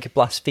even like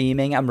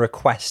blaspheming. I'm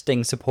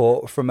requesting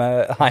support from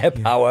a higher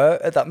power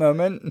at that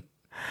moment.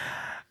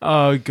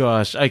 Oh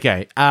gosh.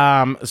 Okay.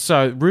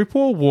 So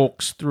RuPaul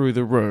walks through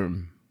the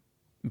room.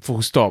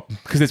 Full stop.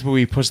 Because that's where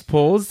we push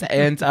pause.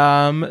 And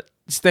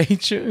stay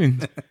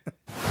tuned.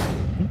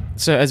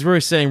 So as we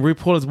were saying,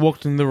 RuPaul has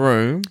walked in the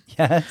room.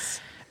 Yes.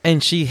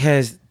 And she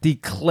has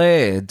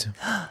declared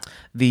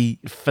the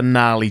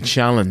finale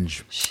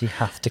challenge. She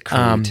hath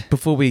decreed.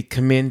 Before we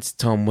commence,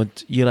 Tom,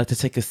 would you like to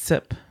take a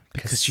sip?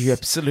 Because you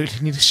absolutely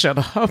need to shut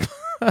up.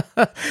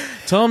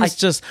 Tom's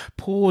just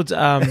poured,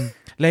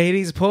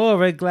 ladies,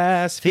 pour a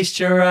glass, feast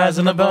your eyes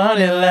on a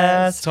bonny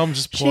lass. Tom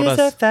just poured She's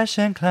us. a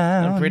fashion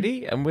clown. I'm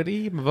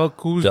ready, my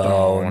vocals Down.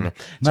 down.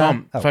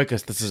 Tom, Oh,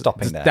 focus. This is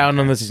stopping this there. down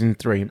on the season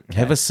 3.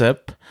 Have a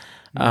sip.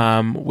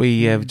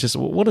 We have just,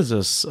 what is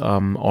this?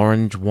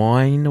 Orange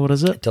wine? What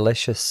is it?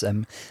 Delicious,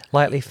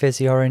 lightly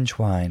fizzy orange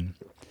wine.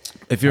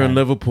 If you're in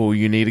Liverpool,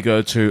 you need to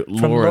go to From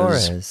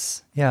Laura's.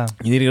 Laura's. Yeah.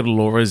 You need to go to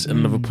Laura's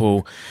in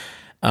Liverpool.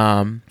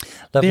 Lovely.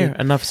 There,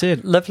 enough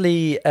said.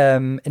 Lovely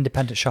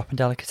independent shop and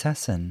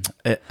delicatessen.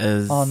 It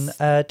is On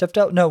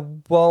Dovedale?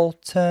 No,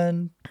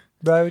 Walton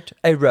Road?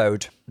 A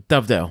road.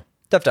 Dovedale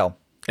Dovedale.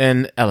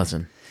 in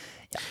Ellerton.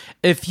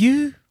 If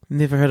you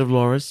never heard of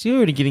Laura's, you're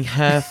already getting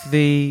half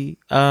the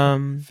Food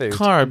and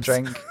carbs.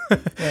 drink.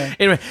 Yeah.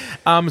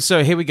 Anyway,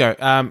 so here we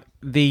go.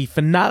 The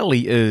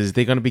finale is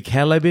they're going to be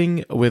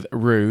collabing with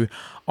Ru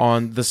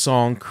on the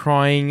song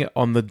Crying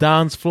on the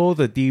Dance Floor,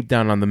 the Deep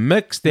Down on the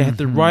Mix. They had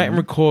to write and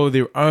record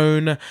their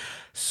own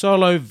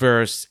solo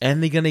verse,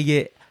 and they're going to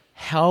get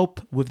help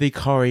with the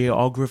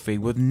choreography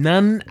with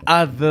none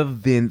other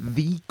than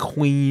the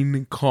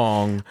Queen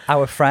Kong.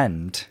 Our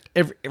friend.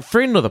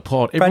 Friend of the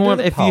pod. Friend Everyone,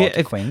 of the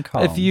pod, Queen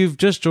Kong. if you've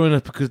just joined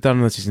us because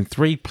down on season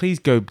 3, please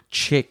go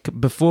check.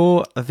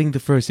 Before, I think the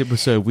first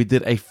episode, we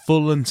did a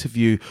full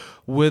interview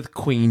with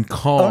Queen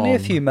Kong. Only a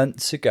few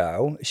months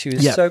ago, she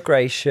was so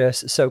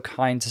gracious, so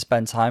kind to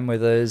spend time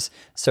with us,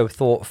 so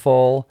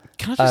thoughtful,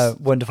 Can I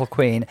just- wonderful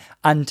queen.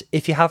 And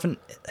if you haven't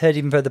heard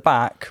even further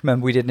back,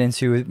 remember we did an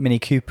interview with Minnie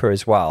Cooper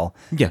as well.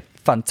 Yeah.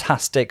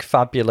 Fantastic,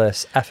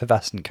 fabulous,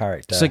 effervescent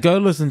character. So go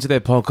listen to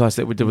their podcast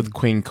that we did with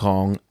Queen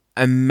Kong.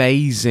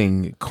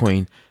 Amazing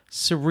queen.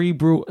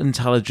 Cerebral,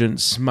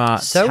 intelligent,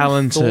 smart, so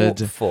talented.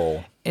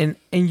 thoughtful. And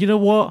you know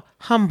what?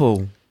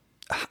 Humble.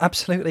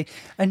 Absolutely.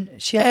 And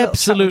she had a little chat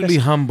with Absolutely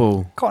us.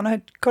 humble. Got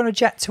on a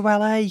jet to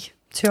LA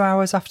 2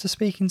 hours after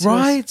speaking to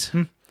us.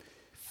 Right?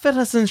 Fit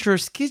us into her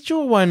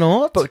schedule, why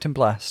not? Booked and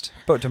blessed.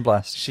 Booked and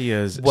blessed. She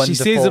is. She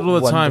Wonderful, says it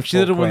all the time. She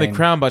didn't win the queen.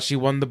 crown, but she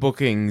won the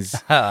bookings.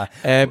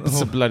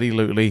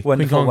 Absolutely.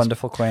 Wonderful,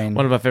 wonderful queen.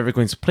 One of our favorite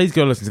queens. Please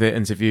go listen to that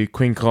interview.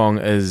 Queen Kong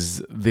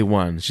is the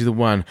one. She's the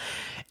one.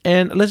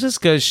 And let's just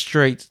go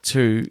straight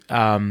to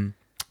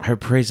her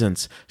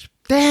presence.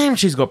 Damn,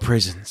 she's got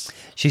presence.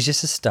 She's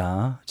just a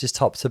star, just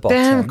top to bottom.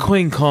 Damn,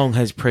 Queen Kong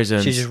has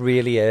presence. She just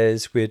really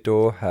is. We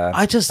adore her.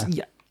 I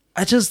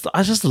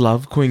just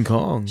love Queen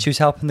Kong. She was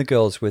helping the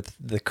girls with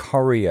the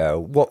choreo.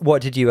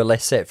 What did you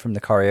elicit from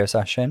the choreo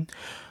session?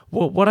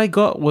 Well, what I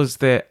got was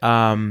that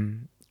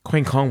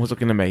Queen Kong was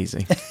looking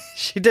amazing.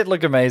 She did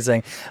look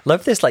amazing.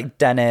 Love this like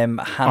denim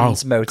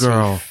hands motif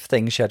girl.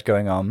 thing she had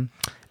going on.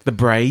 The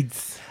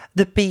braids.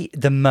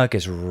 The mug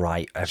is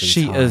right every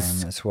She time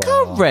is as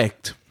well.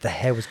 correct. The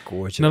hair was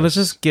gorgeous. Now let's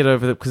just get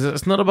over it because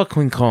it's not about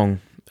Queen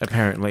Kong,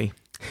 apparently.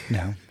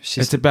 No,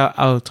 she's It's about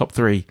our top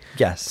 3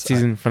 yes,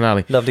 season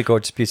finale. lovely,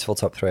 gorgeous, beautiful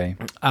top 3.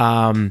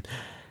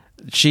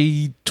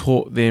 She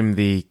taught them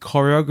the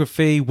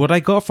choreography. What I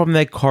got from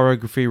that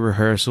choreography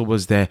rehearsal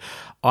was that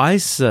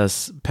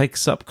Isis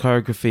picks up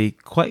choreography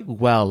quite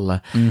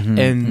well,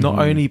 and not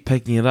only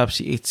picking it up,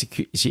 she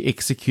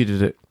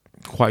executed it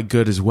quite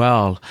good as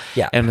well.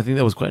 Yeah. And I think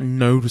that was quite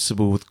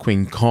noticeable with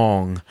Queen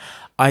Kong.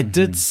 I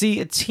did see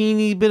a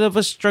teeny bit of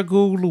a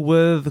struggle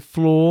with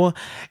Floor,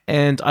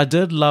 and I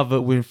did love it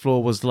when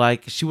Floor was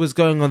like, she was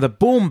going on the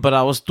boom, but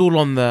I was still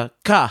on the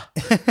ka.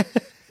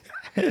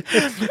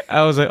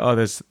 I was like, oh,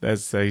 that's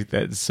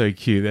so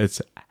cute. That's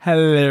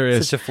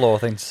hilarious. Such a floor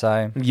thing to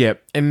say.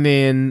 Yep. And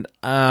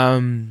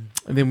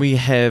then we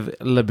have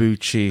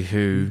Labucci,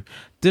 who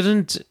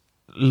didn't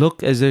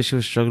look as though she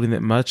was struggling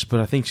that much, but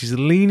I think she's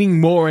leaning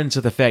more into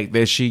the fact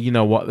that she, you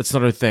know what, that's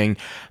not her thing.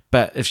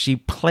 But if she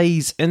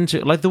plays into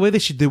it, like the way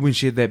that she did when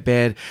she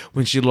had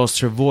when she lost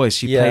her voice,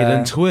 she played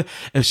into it.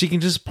 If she can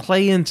just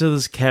play into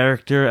this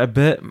character a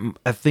bit,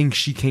 I think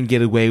she can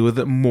get away with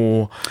it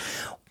more.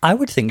 I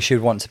would think she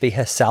would want to be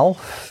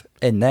herself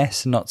in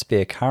this, not to be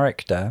a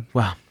character.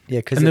 Wow. Yeah,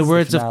 because in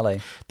it's the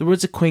finale. the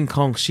words of Queen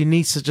Kong, she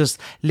needs to just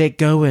let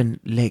go and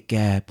let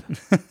gab.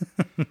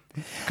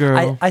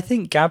 Girl. I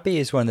think Gabby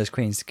is one of those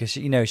queens because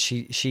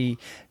she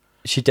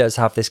does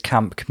have this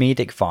camp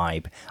comedic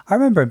vibe. I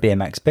remember in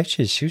BMX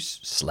Bitches, she was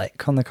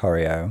slick on the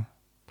choreo.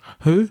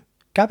 Who?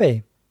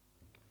 Gabby.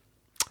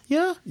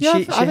 Yeah, She I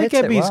think hits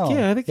it Gabby's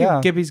well. I think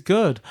Yeah. Gabby's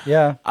good.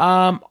 Yeah.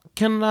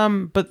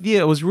 But yeah,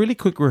 it was really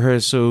quick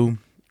rehearsal,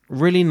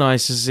 really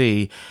nice to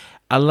see.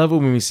 I love it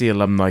when we see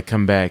alumni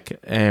come back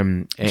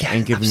and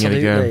giving it a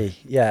go. Absolutely.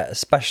 Yeah,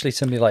 especially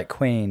somebody like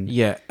Queen.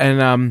 Yeah,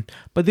 and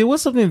but there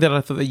was something that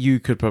I thought that you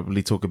could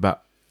probably talk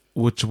about,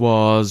 which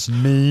was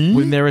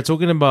when they were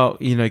talking about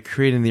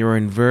creating their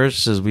own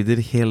verses. We did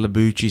hear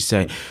Labucci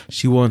say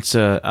she wants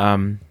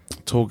to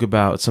talk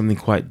about something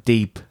quite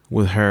deep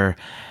with her,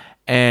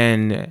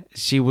 and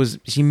she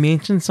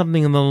mentioned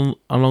something along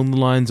the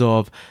lines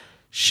of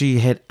she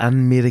had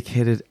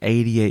unmedicated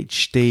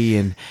ADHD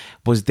and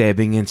was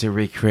dabbing into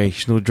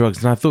recreational drugs.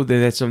 And I thought that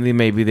that's something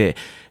maybe that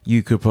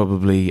you could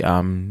probably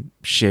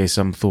share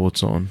some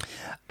thoughts on.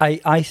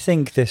 I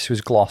think this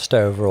was glossed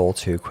over all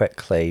too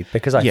quickly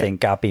because I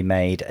think Gabby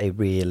made a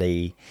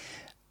really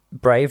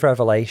brave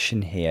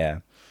revelation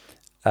here.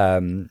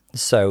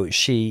 So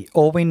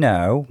all we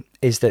know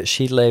is that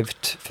she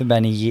lived for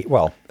many years,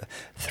 well,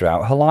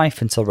 throughout her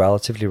life until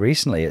relatively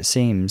recently, it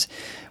seems,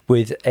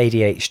 with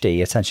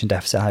ADHD, attention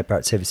deficit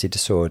hyperactivity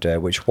disorder,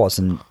 which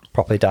wasn't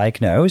properly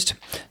diagnosed,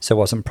 so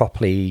wasn't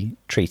properly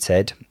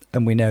treated.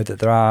 And we know that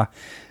there are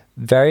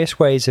various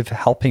ways of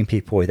helping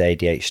people with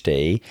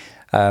ADHD.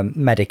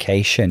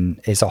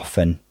 Medication is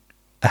often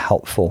a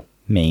helpful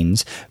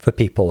means for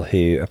people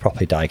who are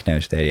properly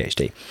diagnosed with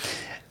ADHD.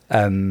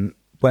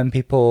 When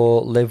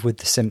people live with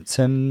the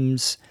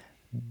symptoms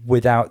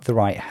without the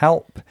right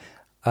help,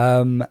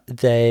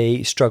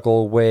 they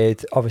struggle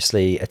with,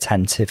 obviously,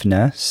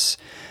 attentiveness,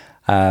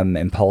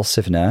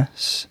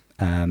 impulsiveness,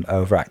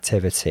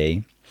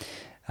 overactivity,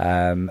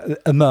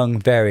 among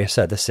various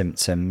other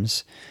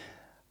symptoms.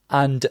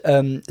 And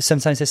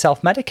sometimes they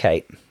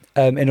self-medicate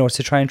in order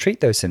to try and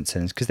treat those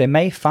symptoms, because they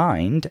may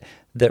find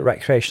that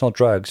recreational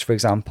drugs, for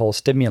example,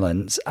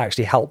 stimulants,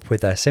 actually help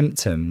with their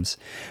symptoms,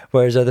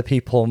 whereas other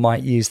people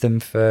might use them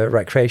for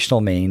recreational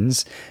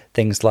means,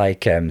 things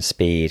like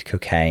speed,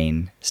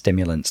 cocaine,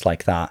 stimulants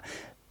like that.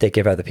 They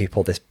give other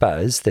people this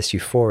buzz, this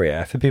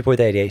euphoria. For people with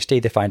ADHD,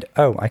 they find,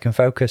 oh, I can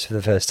focus for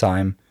the first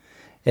time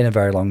in a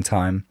very long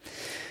time.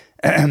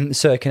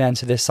 So it can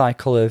enter this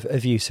cycle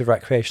of use of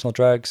recreational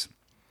drugs.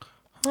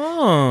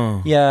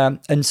 Oh. Yeah,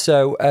 and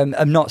so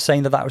I'm not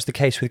saying that was the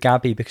case with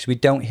Gabby because we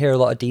don't hear a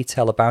lot of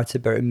detail about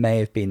it, but it may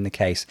have been the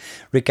case.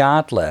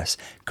 Regardless,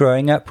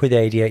 growing up with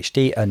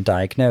ADHD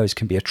undiagnosed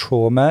can be a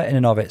trauma in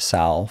and of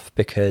itself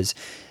because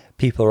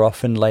people are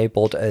often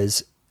labelled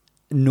as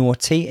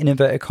naughty, in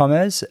inverted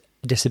commas,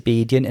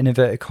 disobedient, in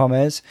inverted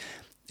commas,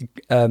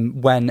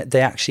 when they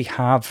actually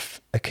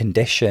have a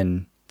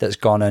condition that's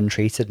gone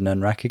untreated and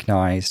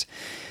unrecognised.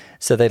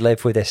 So they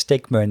live with this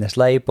stigma and this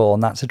label,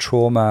 and that's a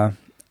trauma.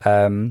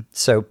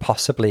 So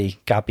possibly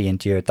Gabby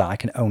endured that. I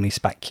can only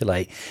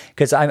speculate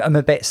because I'm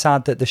a bit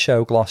sad that the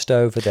show glossed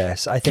over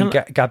this. I think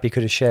Gabby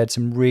could have shared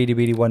some really,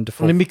 really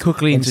wonderful. Let me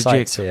quickly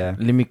interject. Here.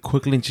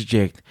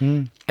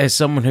 Mm. As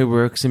someone who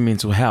works in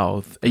mental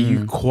health, are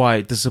you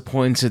quite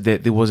disappointed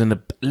that there wasn't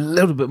a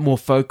little bit more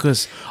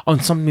focus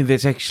on something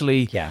that's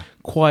actually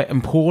quite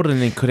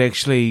important and could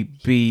actually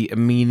be a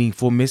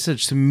meaningful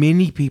message to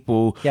many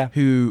people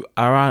who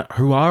are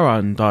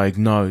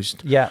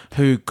undiagnosed,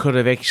 who could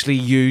have actually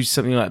used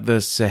something like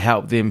this to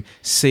help them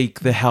seek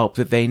the help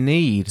that they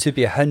need? To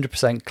be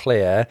 100%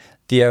 clear,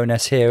 the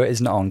onus here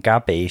isn't on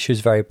Gabby. She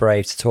was very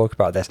brave to talk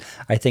about this.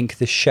 I think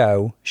the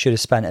show should have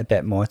spent a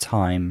bit more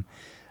time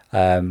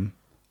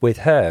with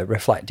her,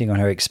 reflecting on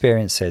her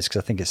experiences,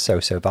 because I think it's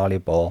so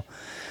valuable.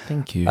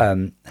 Thank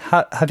you.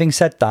 Having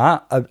said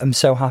that, I'm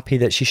so happy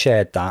that she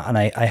shared that, and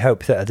I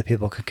hope that other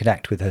people can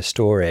connect with her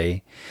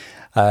story.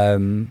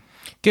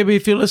 Gabby,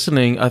 if you're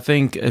listening, I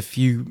think if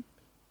you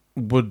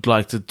would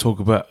like to talk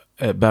about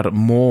it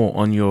more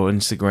on your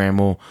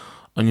Instagram or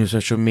on your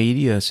social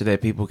media so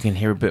that people can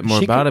hear a bit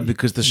more about it,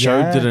 because the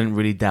show didn't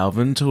really delve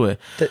into it.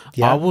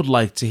 I would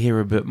like to hear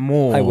a bit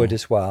more. I would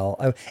as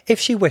well. If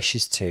she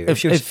wishes to.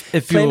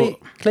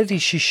 Clearly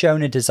she's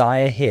shown a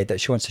desire here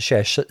that she wants to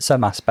share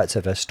some aspects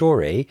of her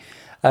story.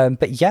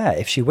 But yeah,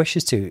 if she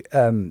wishes to,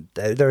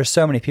 there are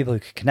so many people who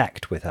could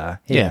connect with her.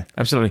 Yeah,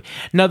 absolutely.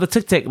 Now, the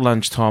Tic Tac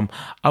lunch, Tom,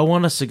 I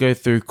want us to go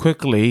through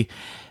quickly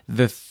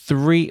the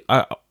three,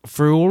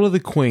 for all of the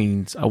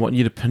queens, I want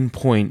you to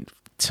pinpoint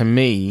to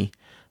me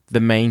the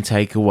main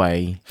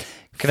takeaway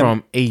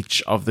from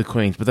each of the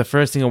queens. But the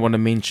first thing I want to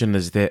mention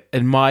is that,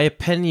 in my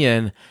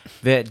opinion,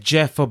 that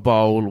Jaffa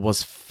Bowl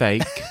was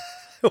fake.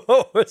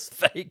 What was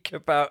fake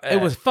about it?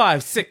 It was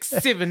 5, 6,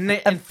 7,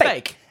 8, and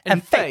fake.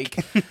 And fake.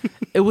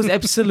 It was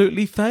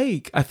absolutely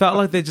fake. I felt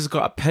like they just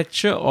got a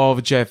picture of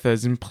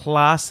Jaffas and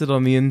plastered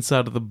on the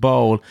inside of the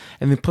bowl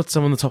and then put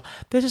some on the top.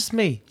 They're just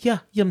me. Yeah,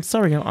 I'm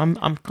sorry.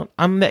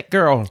 I'm that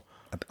girl.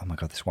 Oh my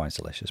God, this wine's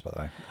delicious, by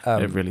the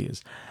way. It really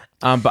is.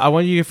 But I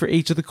want you, for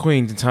each of the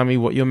queens, to tell me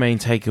what your main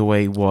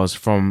takeaway was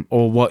from,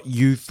 or what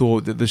you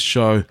thought that the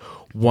show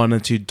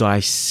wanted to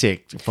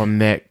dissect from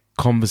that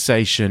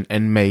conversation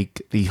and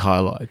make the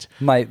highlight.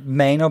 My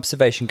main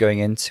observation going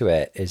into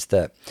it is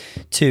that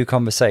 2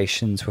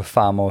 conversations were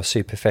far more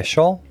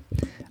superficial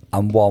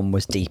and 1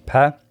 was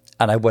deeper.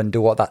 And I wonder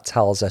what that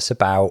tells us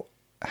about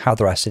how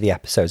the rest of the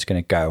episode is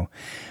going to go.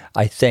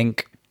 I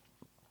think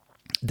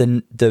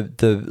the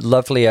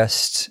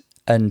loveliest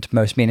and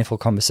most meaningful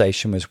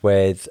conversation was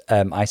with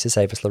Isis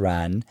Avis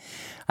Loren.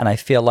 And I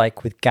feel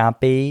like with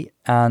Gabby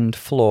and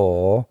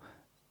Flor,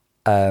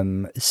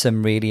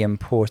 some really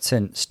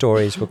important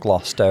stories were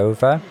glossed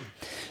over.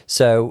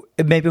 So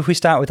maybe if we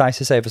start with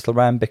Isis Avis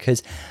Loren,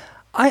 because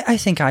I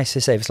think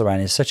Isis Avis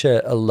Loren is such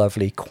a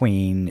lovely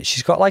queen.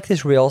 She's got like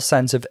this real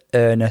sense of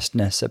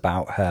earnestness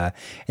about her,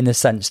 in the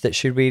sense that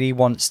she really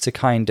wants to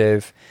kind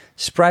of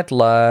spread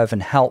love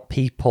and help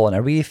people. And I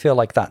really feel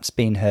like that's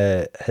been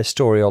her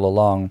story all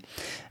along.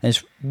 And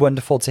it's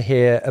wonderful to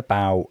hear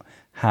about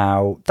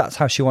how that's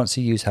how she wants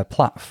to use her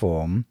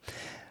platform.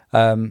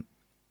 I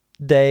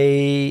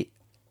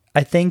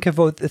think of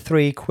all the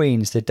three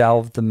queens, they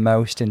delved the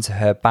most into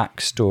her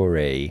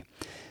backstory.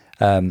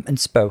 And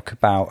spoke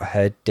about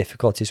her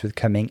difficulties with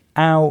coming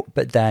out,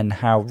 but then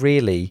how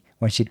really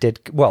when she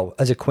did, well,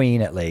 as a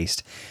queen at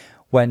least,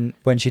 when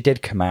she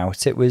did come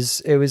out, it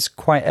was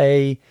quite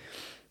a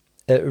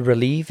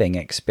relieving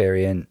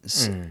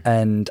experience.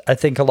 And I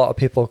think a lot of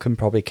people can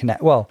probably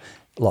connect. Well,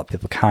 a lot of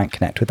people can't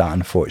connect with that,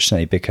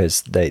 unfortunately,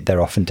 because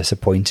they're often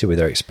disappointed with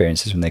their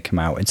experiences when they come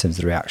out in terms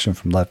of the reaction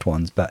from loved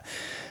ones. But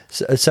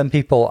some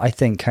people, I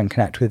think, can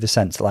connect with the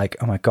sense like,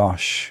 oh my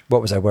gosh,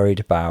 what was I worried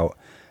about?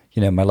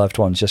 You know, my loved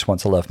ones just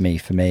want to love me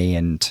for me.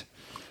 And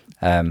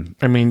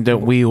I mean,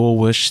 don't we all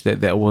wish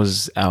that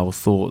was our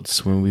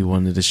thoughts when we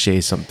wanted to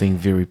share something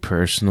very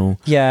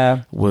personal?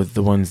 Yeah, with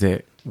the ones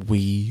that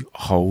we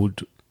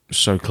hold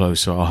so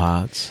close to our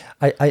hearts.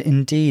 I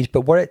indeed.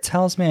 But what it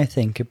tells me, I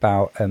think,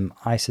 about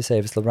Isis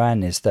Avis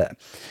Loren is that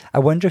I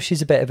wonder if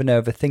she's a bit of an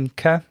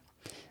overthinker.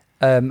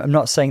 I'm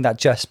not saying that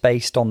just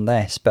based on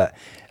this, but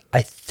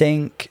I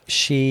think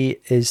she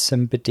is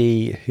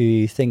somebody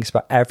who thinks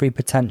about every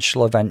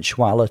potential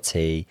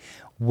eventuality,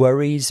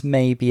 worries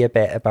maybe a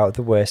bit about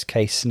the worst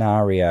case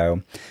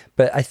scenario.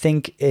 But I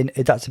think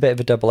that's a bit of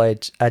a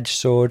double-edged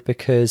sword,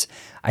 because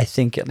I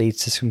think it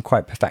leads to some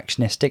quite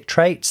perfectionistic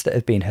traits that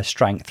have been her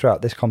strength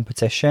throughout this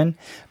competition,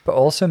 but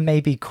also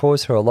maybe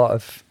cause her a lot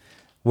of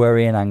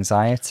worry and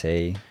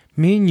anxiety.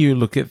 Me and you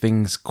look at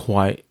things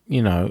quite,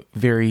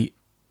 very,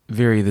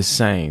 very the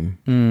same,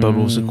 but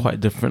also quite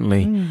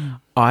differently.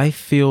 I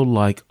feel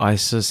like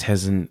Isis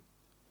hasn't,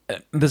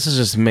 this is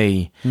just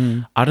me,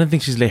 I don't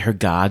think she's let her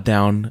guard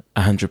down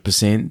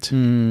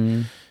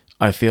 100%.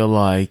 I feel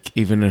like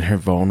even in her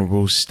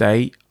vulnerable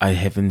state, I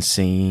haven't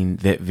seen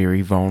that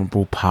very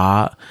vulnerable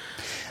part.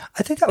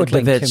 I think that would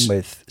link in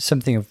with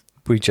something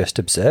we just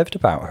observed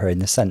about her, in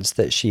the sense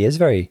that she is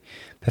very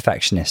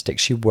perfectionistic.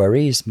 She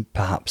worries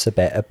perhaps a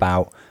bit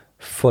about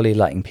fully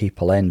letting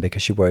people in,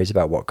 because she worries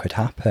about what could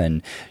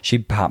happen. She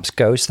perhaps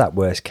goes to that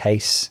worst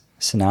case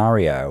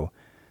scenario,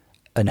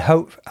 and I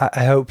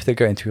hope that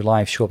going through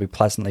life she'll be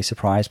pleasantly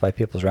surprised by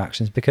people's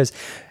reactions, because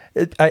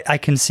I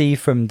can see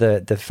from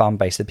the fan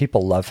base that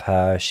people love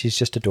her. She's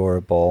just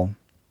adorable.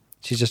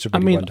 She's just a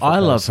really wonderful person. I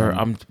love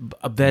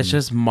her. That's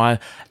just my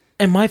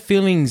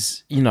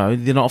feelings,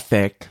 they're not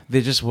fact.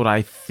 They're just what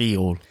I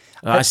feel.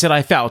 I said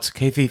I felt,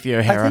 Fifi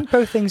O'Hara. I think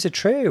both things are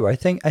true. I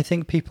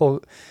think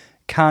people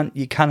can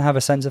have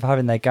a sense of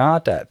having their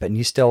guard up, and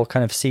you still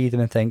kind of see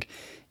them and think,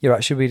 you're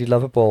actually really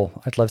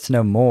lovable. I'd love to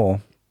know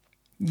more.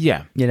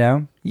 Yeah.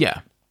 Yeah.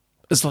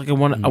 It's like I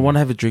want to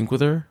have a drink with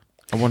her.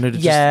 I want her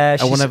to I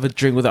want to have a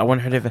drink with her. I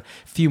want her to have a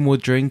few more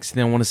drinks, and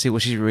then I want to see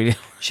what she's really...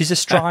 She's a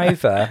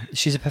striver.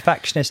 She's a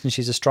perfectionist, and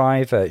she's a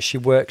striver. She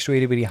works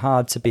really, really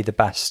hard to be the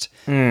best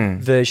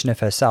version of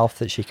herself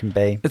that she can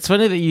be. It's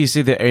funny that you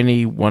said that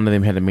only one of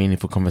them had a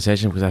meaningful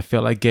conversation, because I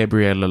felt like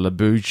Gabriella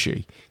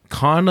Labucci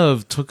kind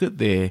of took it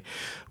there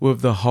with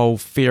the whole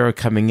fear of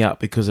coming out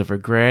because of her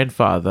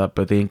grandfather,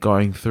 but then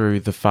going through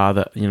the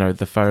father,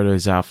 the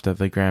photos after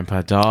the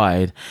grandpa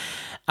died.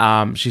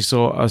 She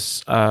saw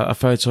a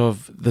photo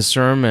of the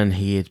sermon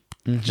he had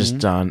just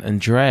done in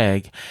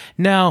drag.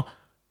 Now,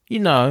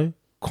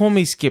 call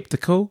me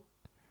skeptical.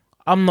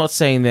 I'm not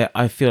saying that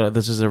I feel like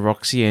this is a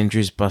Roxy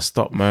Andrews bus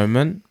stop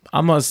moment.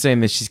 I'm not saying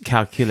that she's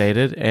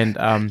calculated,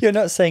 and you're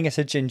not saying it's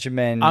a Ginger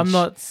Minge. I'm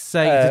not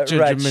saying it's a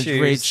Ginger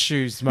Minge red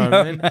shoes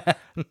moment, but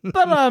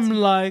I'm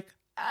like,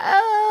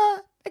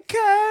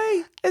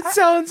 okay, it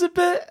sounds a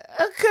bit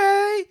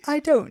okay.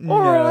 I don't know.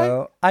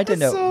 Right. I don't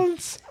know.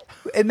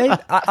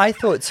 I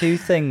thought two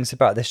things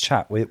about this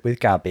chat with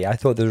Gabby. I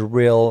thought there's a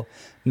real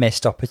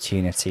missed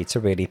opportunity to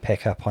really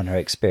pick up on her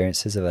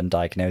experiences of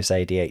undiagnosed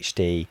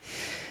ADHD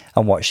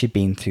and what she'd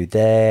been through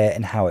there,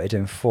 and how it had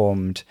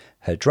informed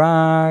her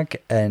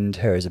drag and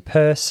her as a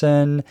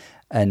person,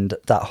 and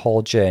that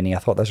whole journey. I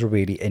thought that was a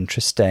really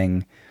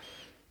interesting,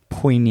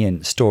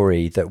 poignant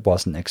story that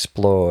wasn't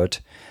explored.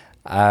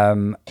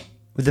 The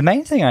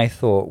main thing I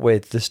thought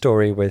with the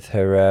story with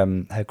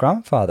her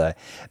grandfather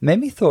made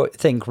me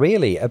think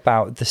really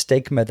about the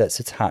stigma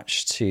that's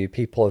attached to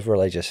people of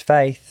religious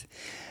faith,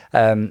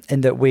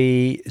 in that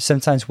we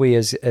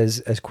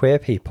as queer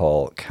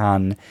people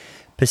can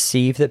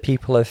perceive that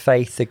people of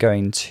faith are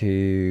going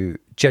to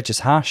judge us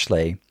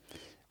harshly,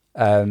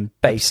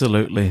 based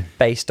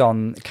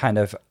on kind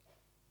of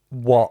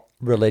what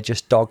religious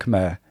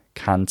dogma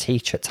can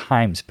teach at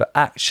times. But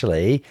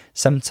actually,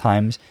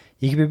 sometimes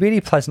you can be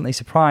really pleasantly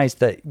surprised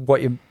that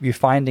what you're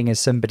finding is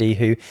somebody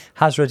who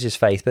has religious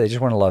faith, but they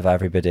just want to love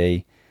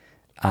everybody,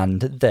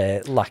 and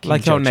they're lacking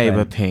like judgment. our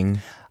neighbour Ping.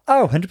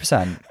 Oh,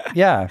 100%.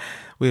 Yeah.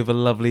 We have a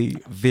lovely,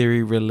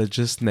 very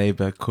religious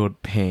neighbour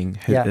called Ping,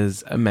 who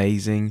is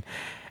amazing.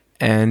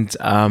 And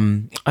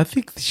I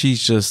think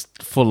she's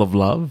just full of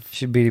love.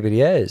 She really,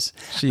 really is.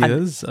 She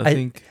is. I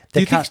think.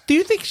 Do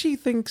you think she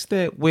thinks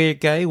that we're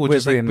gay or we're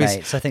just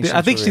roommates? Like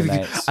I think she's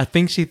roommates. I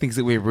think she thinks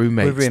that we're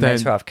roommates. We're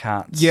roommates who have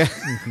cats. Yeah,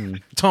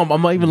 Tom,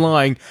 I'm not even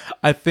lying.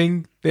 I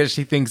think that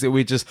she thinks that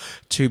we're just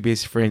two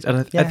best friends,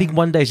 and I think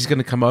one day she's going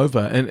to come over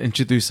and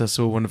introduce us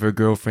to one of her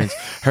girlfriends,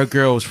 her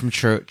girls from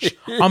church.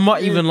 I'm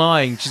not even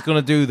lying. She's going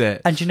to do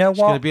that, and you know what?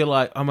 She's going to be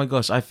like, "Oh my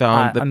gosh, I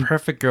found the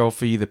perfect girl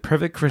for you, the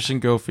perfect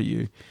Christian girl for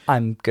you."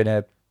 I'm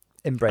gonna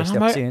embrace the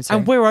opportunity,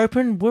 and we're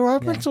open. We're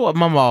open to it,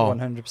 Mama.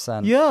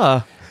 100%.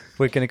 Yeah.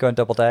 We're going to go on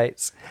double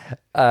dates.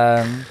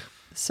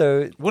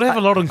 So we'll have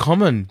a lot in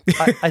common.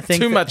 I think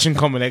too much in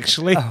common,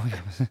 actually.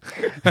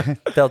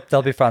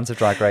 They'll be fans of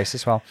Drag Race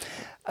as well.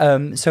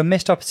 So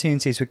missed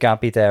opportunities with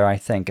Gabby there, I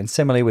think, and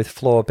similarly with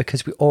Floor,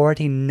 because we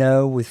already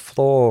know with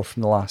Floor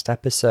from the last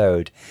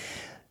episode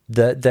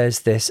that there's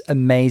this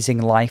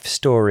amazing life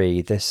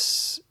story,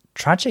 this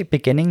tragic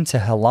beginning to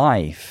her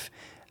life,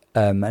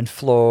 and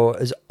Floor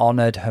has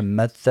honoured her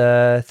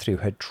mother through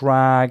her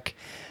drag.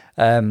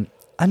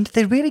 And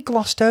they really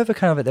glossed over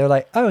kind of it. They were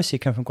like, oh, so you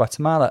come from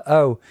Guatemala.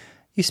 Oh,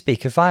 you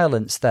speak of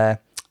violence there.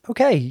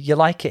 Okay, you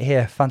like it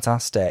here.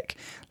 Fantastic.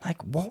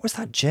 Like, what was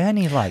that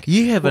journey like?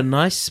 You have a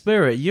nice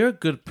spirit. You're a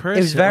good person.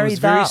 It was very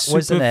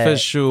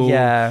superficial. Wasn't it?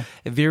 Yeah.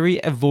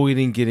 Very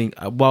avoiding getting...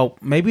 Well,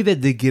 maybe they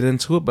did get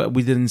into it, but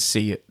we didn't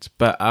see it.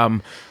 But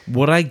my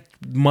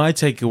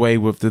takeaway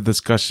with the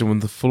discussion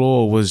with the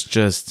Floor was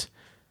just...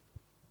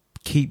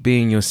 keep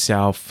being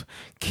yourself,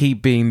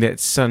 keep being that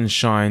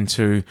sunshine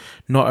to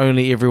not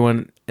only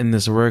everyone in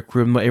this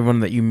workroom, not everyone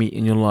that you meet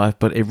in your life,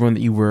 but everyone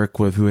that you work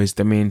with who has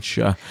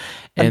dementia.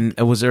 And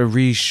it was a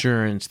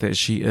reassurance that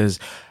she is,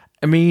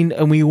 I mean,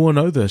 and we all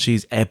know this,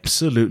 she's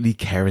absolutely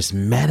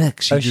charismatic.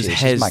 She just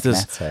has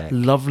this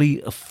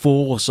lovely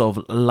force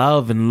of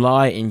love and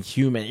light and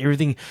humor,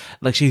 everything.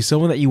 Like, she's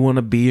someone that you want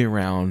to be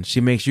around.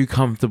 She makes you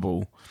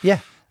comfortable. Yeah.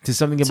 There's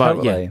something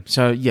about,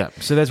 So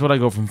that's what I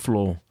got from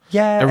Floor.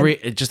 Yeah.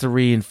 Just a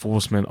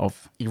reinforcement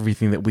of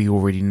everything that we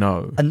already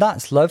know. And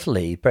that's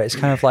lovely, but it's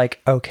kind of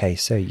like, okay,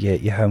 so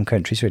your home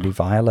country's really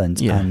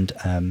violent, and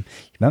your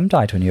mum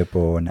died when you were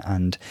born,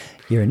 and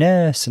you're a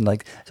nurse, and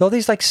like, so all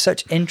these like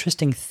such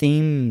interesting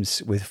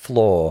themes with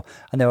Floor,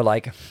 and they were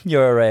like,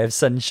 you're a ray of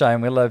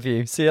sunshine, we love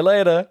you, see you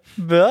later,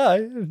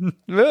 bye.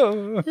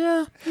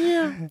 Yeah.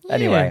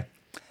 Anyway.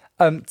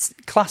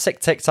 Classic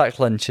Tic Tac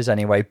lunches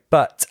anyway,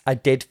 but I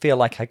did feel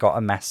like I got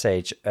a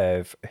message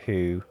of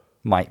who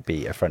might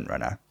be a front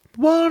runner.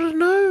 Well, I don't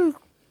know.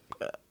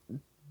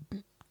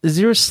 Is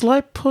there a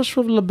slight push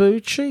with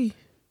Labucci?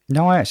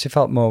 No, I actually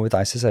felt more with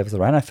Isis over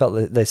Loran. I felt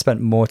that they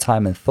spent more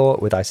time and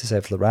thought with Isis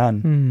over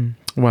Loran.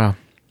 Wow.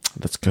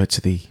 Let's go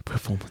to the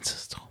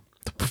performances, Tom.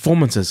 The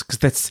performances, because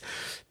that's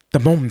the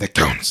moment that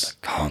counts.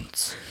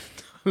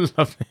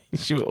 Love it.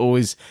 She will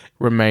always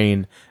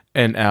remain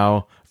in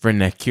our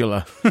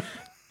vernacular.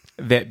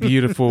 That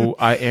beautiful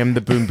I am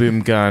the boom boom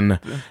gun,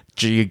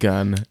 G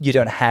gun. You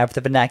don't have the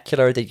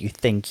vernacular that you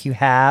think you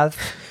have.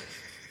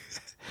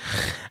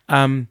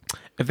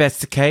 If that's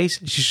the case,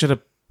 she should have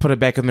put it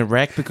back in the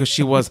rack because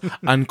she was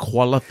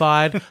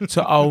unqualified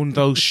to own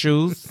those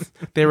shoes.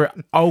 They were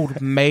old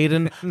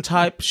maiden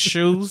type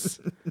shoes.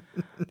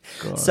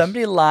 Gosh.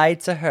 Somebody lied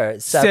to her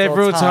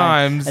several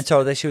times and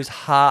told her she was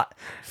hot,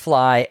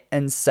 fly,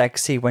 and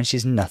sexy when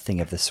she's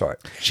nothing of the sort.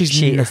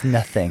 She is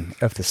nothing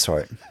of the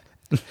sort.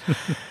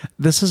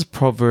 This is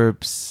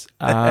Proverbs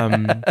 /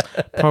 New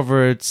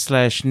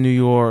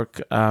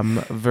York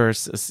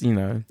verse,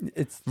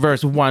 it's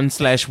verse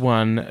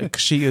 1/1.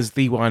 She is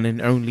the one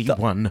and only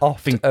one.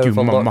 Thank you,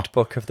 Mama.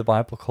 Book of the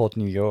Bible called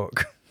New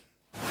York.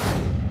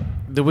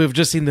 We've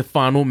just seen the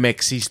final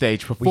Maxi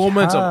stage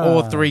performance of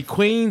all three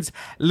queens.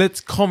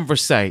 Let's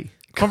conversate.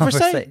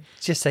 Conversate?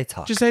 Just say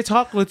talk. Just say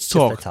talk. Let's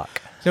talk. Just say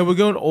talk. So we're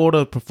going to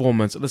order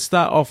performance. Let's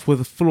start off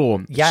with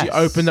Floor. Yes. She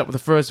opened up with the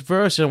first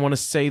verse, and I want to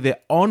say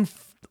that on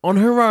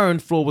her own,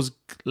 Floor was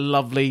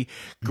lovely,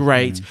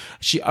 great.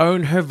 She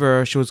owned her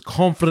verse. She was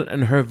confident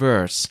in her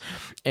verse,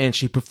 and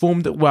she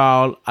performed it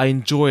well. I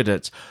enjoyed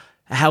it.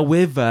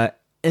 However,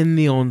 in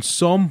the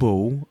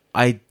ensemble,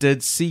 I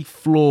did see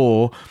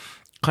Floor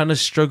kind of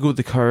struggle with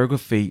the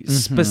choreography.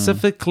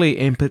 Specifically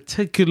and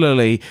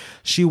particularly,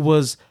 she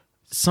was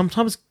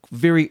sometimes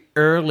very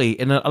early,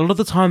 and a lot of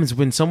the times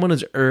when someone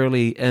is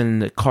early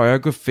in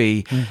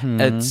choreography,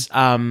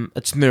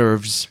 it's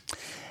nerves.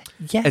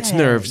 Yeah, it's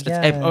nerves.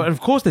 Yeah. And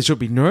of course, they should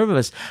be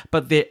nervous,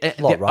 but they're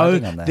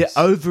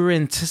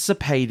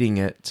over-anticipating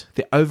it.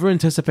 They're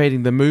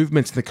over-anticipating the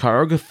movements and the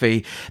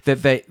choreography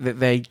that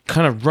they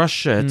kind of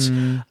rush it.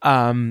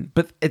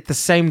 But at the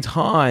same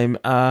time,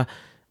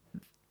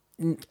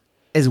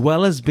 as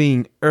well as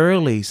being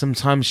early,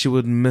 sometimes she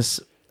would miss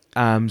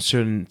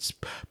certain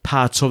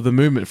parts of the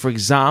movement. For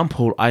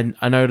example, I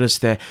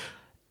noticed that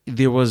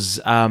there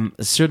was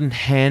certain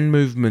hand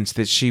movements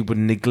that she would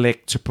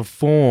neglect to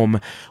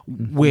perform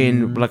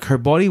when like her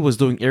body was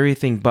doing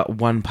everything but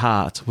one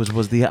part, which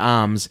was the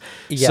arms.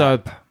 Yep.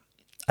 So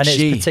And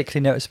it's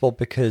particularly noticeable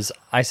because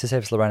Isis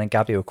Avis Loren and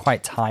Gabby were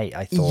quite tight,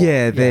 I thought.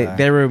 Yeah,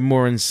 they were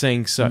more in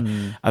sync. So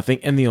I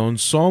think in the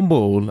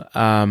ensemble,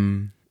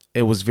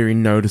 it was very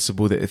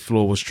noticeable that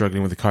Floor was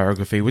struggling with the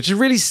choreography, which is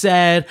really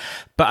sad.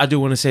 But I do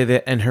want to say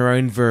that in her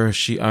own verse,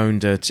 she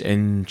owned it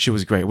and she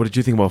was great. What did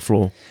you think about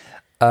Floor?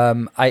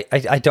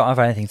 I don't have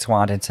anything to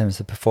add in terms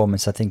of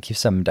performance. I think you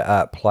summed it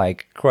up.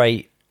 Like,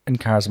 great and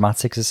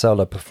charismatic as a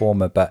solo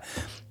performer, but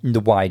in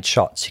the wide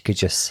shots you could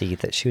just see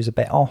that she was a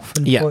bit off,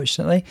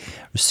 unfortunately.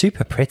 It was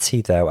super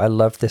pretty though. I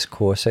loved this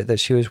corset that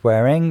she was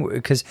wearing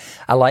because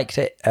I liked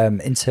it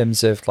in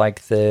terms of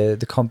like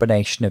the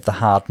combination of the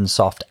hard and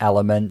soft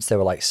elements. There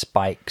were like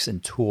spikes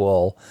and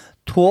tulle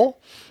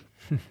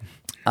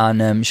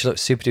and she looked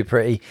super duper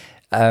pretty.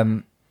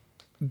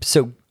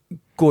 So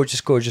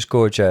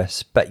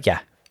gorgeous, but yeah,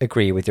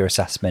 agree with your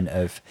assessment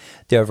of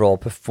the overall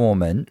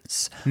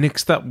performance.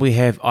 Next up, we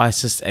have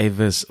Isis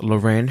Avis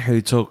Loren,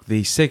 who took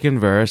the second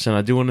verse, and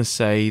I do want to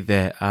say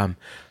that,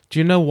 do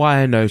you know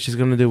why I know she's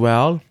going to do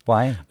well?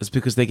 Why? It's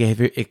because they gave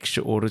her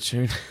extra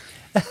autotune.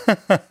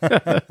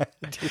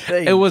 Do you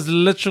think? It was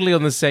literally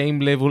on the same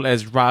level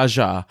as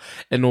Raja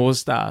in All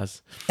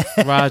Stars.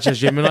 Raja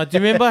Gemini. Do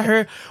you remember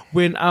her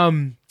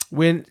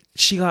when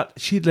she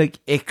like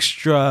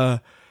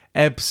extra,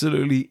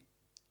 absolutely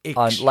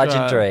extra, on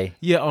Legendary.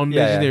 Yeah, on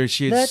Legendary,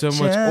 she had so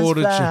much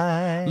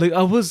autotune. Like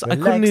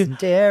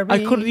I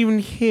couldn't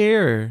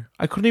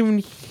even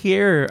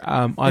hear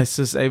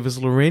Isis Avis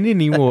Loren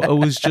anymore. It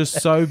was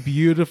just so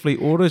beautifully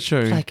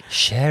autotuned. Like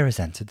Cher has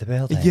entered the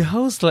building. Yeah, I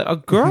was like, a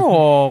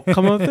girl,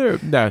 come on through.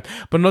 No,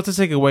 but not to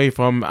take away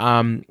from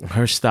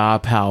her star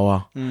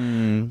power,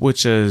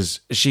 which is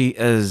she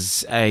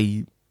is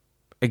a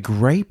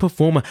great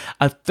performer.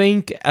 I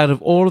think out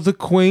of all of the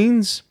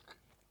queens,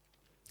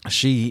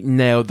 she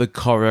nailed the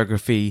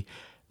choreography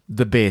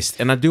the best.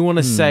 And I do want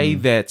to say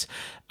that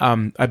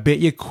I bet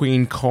you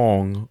Queen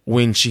Kong,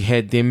 when she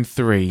had them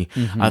three,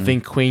 I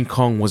think Queen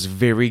Kong was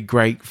very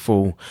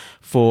grateful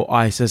for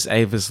Isis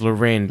Avis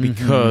Loren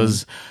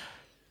because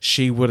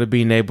she would have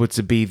been able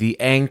to be the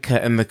anchor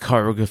in the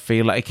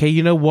choreography. Like, okay,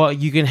 you know what?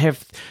 You can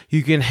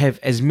have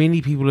as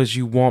many people as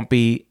you want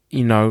be,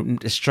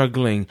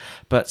 struggling,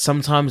 but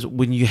sometimes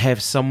when you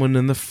have someone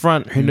in the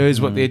front who knows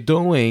what they're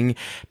doing,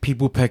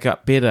 people pick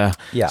up better.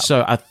 Yeah.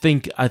 So I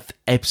think I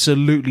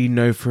absolutely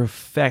know for a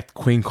fact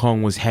Queen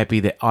Kong was happy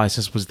that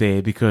Isis was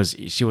there because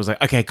she was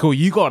like, okay, cool,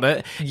 you got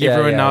it.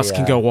 Everyone else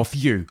can go off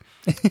you.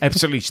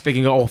 Absolutely, she's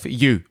thinking off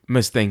you,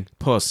 Miss Thing,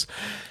 puss.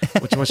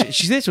 Which was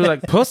she said she was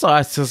like puss,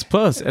 Isis,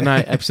 puss, and I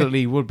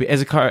absolutely would be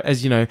as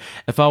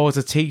if I was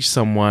to teach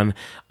someone,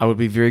 I would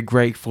be very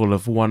grateful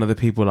if one of the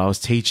people I was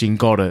teaching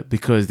got it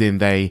because then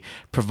they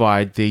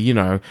provide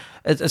the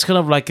it's kind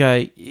of like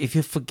if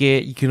you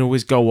forget, you can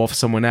always go off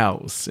someone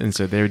else, and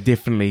so they're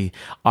definitely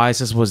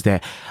Isis was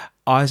there.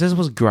 Isis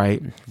was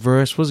great.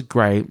 Verse was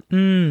great.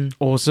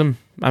 Awesome.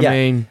 I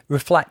mean,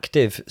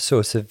 reflective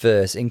sort of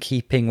verse in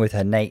keeping with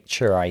her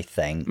nature, I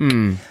think.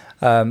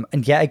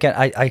 And yeah, again,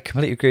 I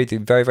completely agree with you.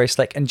 Very, very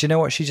slick. And do you know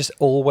what? She just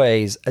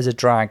always, as a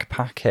drag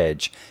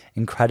package,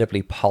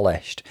 incredibly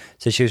polished.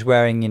 So she was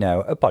wearing,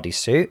 a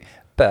bodysuit,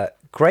 but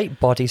great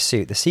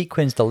bodysuit. The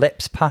sequins, the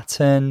lips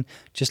pattern,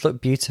 just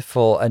looked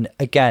beautiful. And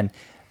again,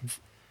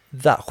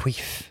 that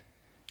whiff.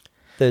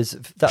 There's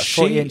that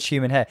 40-inch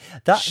human hair.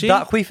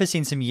 That whiff has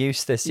seen some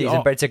use this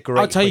season, but it's a great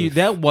I'll tell you, whiff.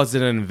 that was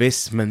an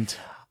investment.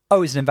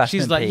 Oh, it's an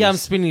investment. She's like, piece. yeah, I'm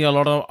spending a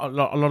lot of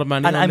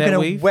money and on I'm that going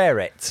weave. to wear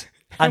it.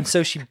 And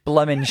so she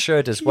blooming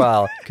should as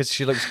well because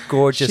she looks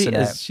gorgeous in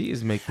it. She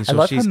is making sure I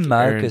love she's her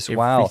mug earned as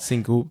well. Every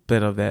single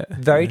bit of that.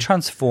 Very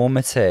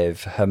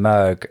transformative, her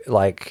mug.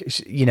 Like,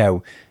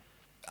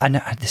 I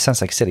know this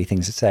sounds like silly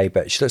things to say,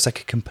 but she looks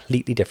like a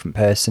completely different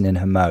person in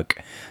her mug.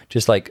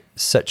 Just like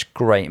such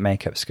great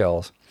makeup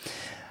skills.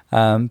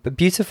 But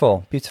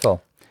beautiful.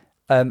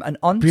 And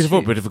on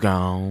beautiful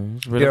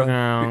gowns.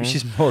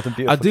 She's more than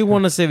beautiful. I do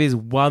want to say there's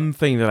one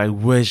thing that I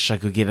wish I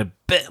could get a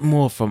bit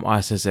more from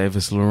Isis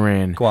Avis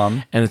Loren. Go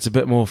on. And it's a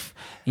bit more,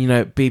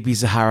 Bibi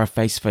Zahara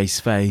face. Well,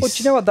 do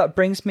you know what? That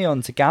brings me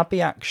on to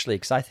Gabby, actually,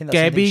 because I think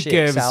that's Gabby something she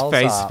gives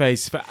excels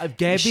face.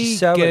 Gabby She's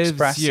so gives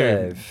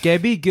expressive.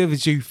 Gabby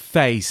gives you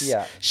face.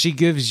 Yeah. She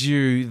gives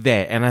you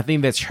that, and I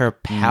think that's her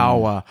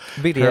power.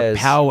 Really her is.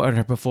 power and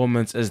her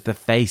performance is the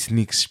face and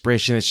the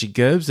expression that she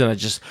gives, and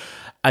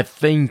I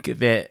think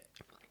that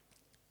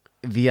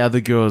the other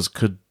girls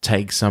could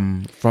take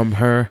some from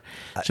her.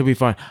 She'll be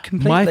fine.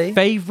 Completely. My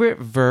favorite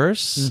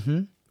verse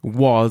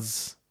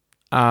was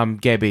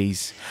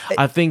Gabby's.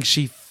 I think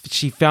she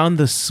found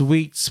the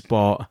sweet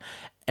spot,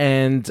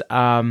 and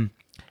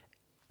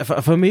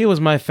for me it was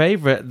my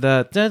favorite.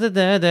 The da da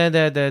da da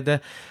da da da.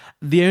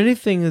 The only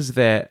thing is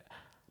that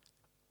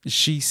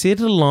she said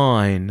a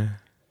line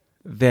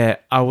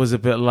that I was a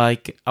bit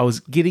like I was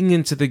getting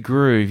into the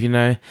groove,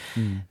 and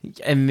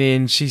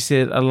then she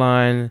said a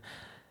line.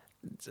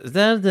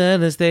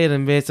 Stayed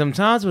in bed.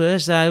 Sometimes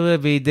wish I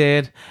would be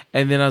dead.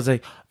 And then I was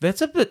like, that's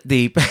a bit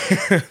deep.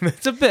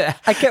 That's a bit.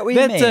 I get what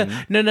you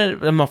mean. No,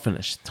 I'm not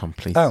finished. Tom,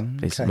 please. Oh,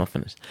 please, okay. I'm not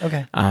finished.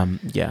 Okay.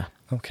 Yeah.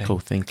 Okay. Cool,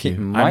 thank Keep you.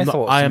 my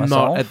thoughts to I am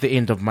myself. not at the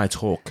end of my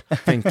talk.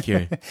 Thank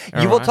you.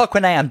 You will talk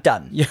when I am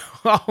done. Yeah.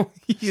 Oh,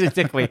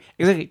 exactly.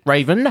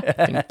 Raven.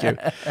 Thank you.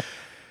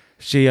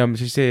 She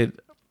said,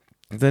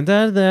 "Dun,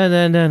 dun, dun,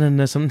 dun, dun, dun,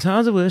 dun,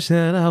 sometimes I wish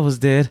that I was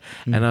dead,"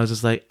 and I was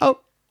just like, oh,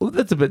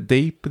 that's a bit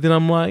deep. But then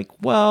I'm like,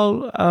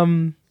 well,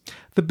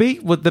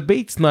 the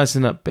beat's nice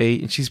and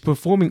upbeat, and she's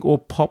performing all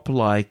pop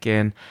like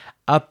and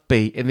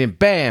upbeat, and then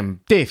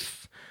bam, death.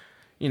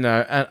 And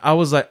I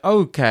was like,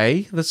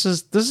 okay, this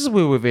is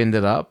where we've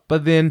ended up.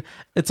 But then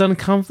it's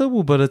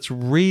uncomfortable, but it's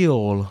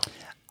real.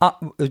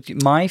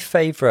 My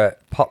favourite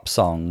pop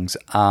songs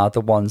are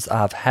the ones that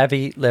have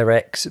heavy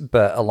lyrics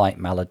but a light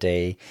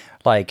melody.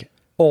 Like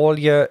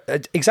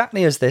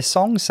exactly as this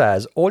song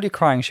says, all your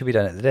crying should be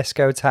done at the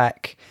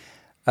discotheque.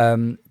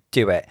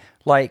 Do it.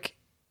 Like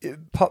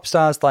pop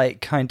stars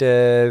like kind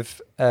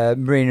of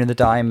Marina and the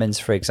Diamonds,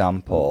 for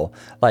example,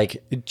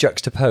 like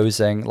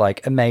juxtaposing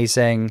like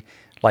amazing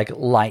like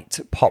light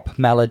pop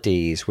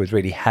melodies with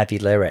really heavy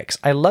lyrics.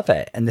 I love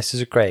it. And this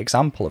is a great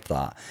example of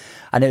that.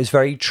 And it was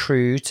very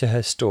true to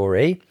her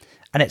story.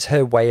 And it's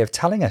her way of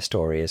telling her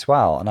story as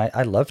well. And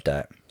I loved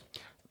it.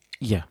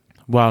 Yeah.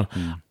 Well,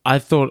 I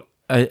thought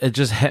it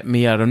just hit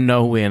me out of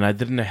nowhere, and I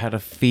didn't know how to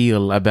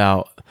feel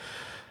about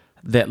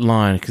that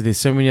line, because there's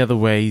so many other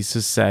ways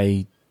to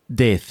say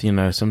death.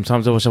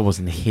 Sometimes I wish I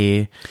wasn't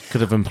here,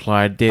 could have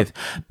implied death,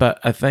 but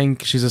I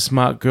think she's a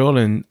smart girl,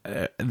 and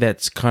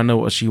that's kind of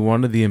what she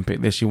wanted, the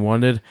impact that she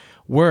wanted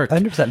worked.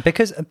 100%,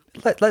 because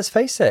let's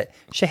face it,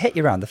 she hit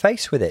you around the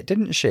face with it,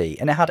 didn't she?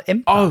 And it had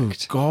impact. Oh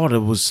God, it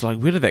was like,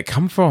 where did that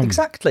come from?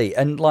 Exactly.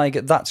 And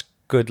like, that's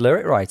good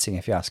lyric writing,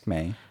 if you ask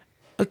me.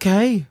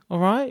 Okay, all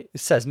right. It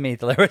says me,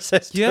 the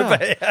lyricist.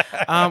 Yeah.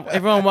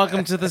 Everyone,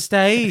 welcome to the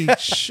stage.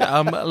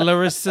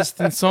 Lyricist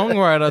and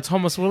songwriter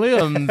Thomas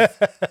Williams.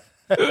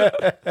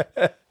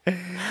 But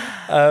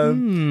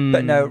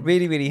no,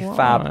 really, really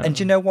fab. And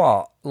do you know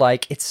what?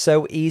 Like, it's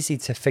so easy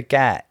to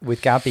forget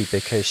with Gabby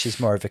because she's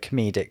more of a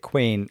comedic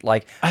queen.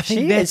 Like, I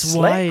think she that's is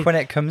why, slick when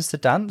it comes to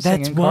dancing.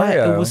 That's and why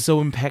choreo. it was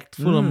so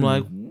impactful. I'm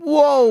like,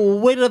 whoa,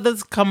 where did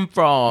this come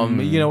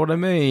from? You know what I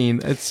mean?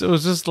 It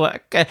was just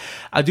like,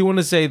 I do want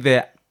to say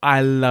that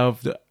I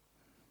loved,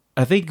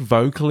 I think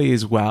vocally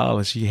as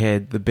well, she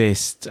had the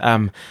best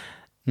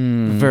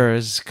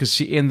verse, because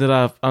she ended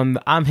up on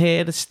the "I'm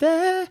here to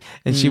stay,"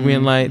 and she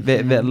went like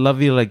that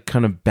lovely like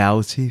kind of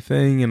belty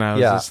thing, and I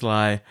was just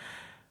like,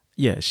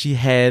 yeah, she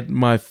had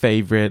my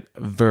favorite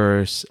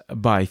verse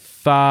by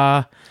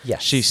far.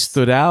 Yes, she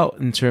stood out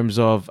in terms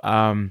of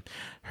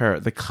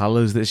the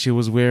colors that she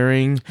was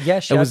wearing.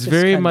 Yeah, it was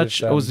very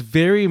much. It was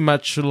very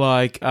much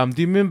like. Do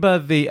you remember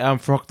the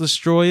Frock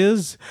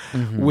Destroyers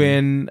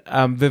when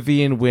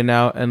Vivian went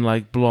out in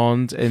like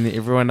blonde and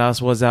everyone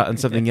else was out in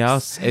something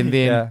else, and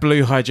then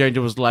Blue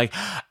Hydrangea was like,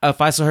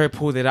 if I saw her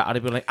pull that out,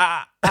 I'd be like,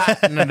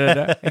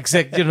 no,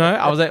 exactly.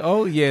 I was like,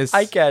 oh yes,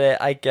 I get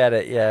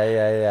it.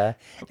 Yeah.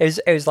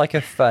 It was like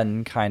a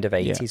fun kind of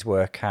 80s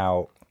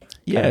workout.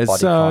 Yeah,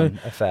 body fun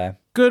affair.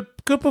 Good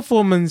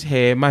performance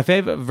here. My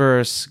favorite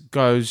verse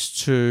goes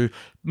to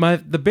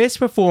the best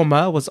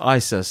performer was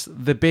Isis.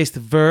 The best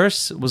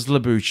verse was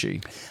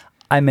Labucci.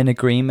 I'm in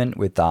agreement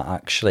with that,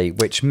 actually,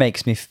 which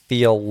makes me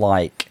feel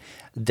like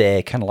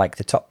they're kind of like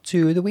the top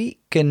two of the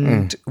week,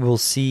 and we'll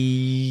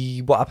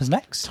see what happens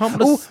next.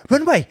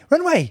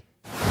 Runway!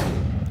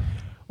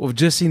 We've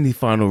just seen the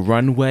final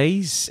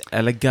runways,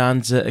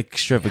 Eleganza,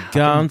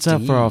 Extravaganza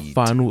for our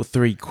final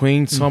three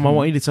queens. Tom, I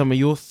want you to tell me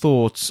your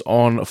thoughts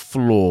on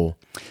Floor.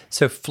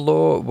 So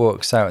Floor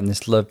walks out in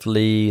this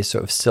lovely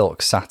sort of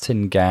silk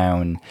satin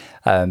gown,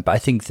 but I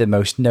think the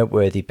most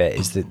noteworthy bit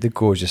is the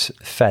gorgeous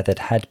feathered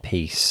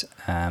headpiece.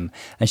 And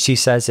she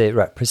says it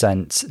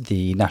represents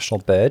the national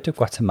bird of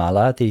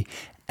Guatemala, the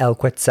El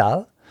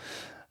Quetzal.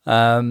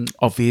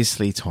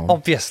 Obviously, Tom.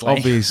 Obviously.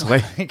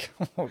 Like,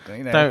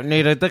 don't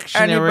need a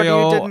dictionary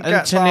or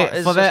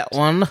internet for that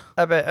one.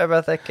 A bit of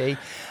a thickie.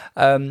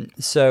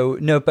 So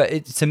no,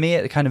 but to me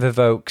it kind of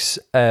evokes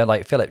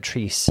like Philip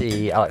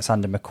Treacy,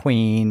 Alexander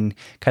McQueen,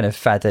 kind of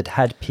feathered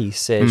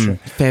headpieces.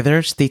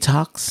 Feathers,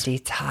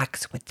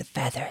 detox with the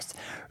feathers.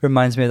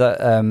 Reminds me of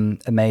that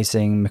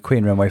amazing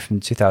McQueen runway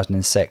from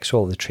 2006,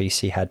 all the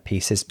Treacy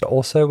headpieces, but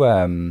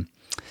also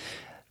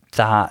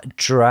that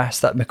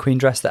dress, that McQueen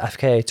dress that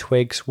FKA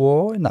Twigs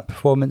wore in that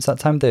performance that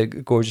time, the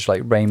gorgeous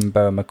like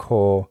rainbow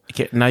macaw.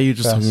 Okay, now you're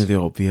just talking the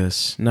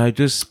obvious. Now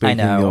just speaking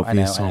the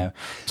obvious. I know.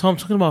 Tom,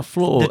 talking about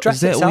Floor,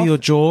 is that where your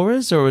jaw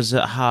is, or is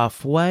it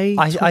halfway?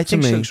 I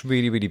think she looks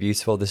really, really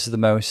beautiful. This is the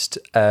most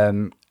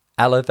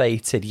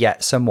elevated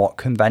yet somewhat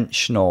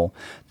conventional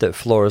that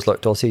Floor has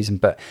looked all season,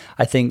 but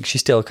I think she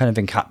still kind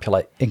of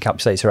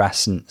encapsulates her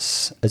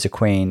essence as a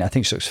queen. I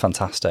think she looks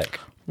fantastic.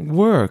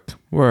 Work.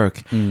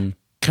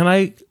 Can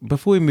I,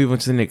 before we move on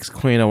to the next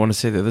queen, I want to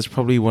say that this is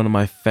probably one of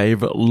my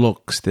favorite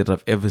looks that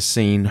I've ever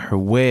seen her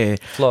wear.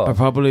 Floor. But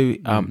probably,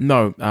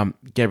 Gabriella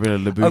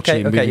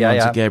Labucci, moving on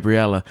to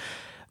Gabriella.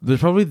 But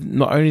probably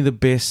not only the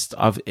best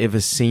I've ever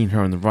seen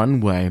her on the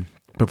runway,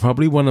 but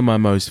probably one of my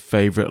most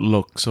favorite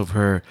looks of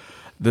her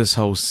this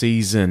whole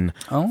season.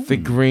 Oh. The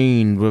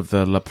green with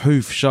the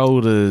LaPouf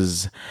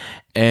shoulders.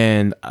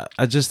 And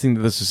I just think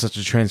that this is such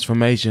a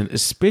transformation,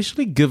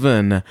 especially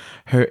given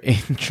her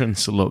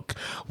entrance look,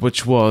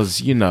 which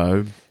was,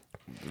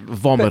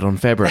 vomit on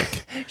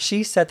fabric.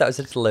 She said that was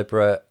a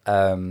deliberate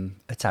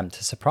attempt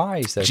to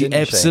surprise, though, She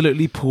didn't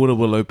absolutely pulled a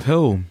willow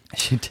pill.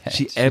 She did.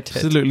 She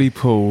absolutely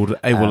pulled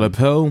a willow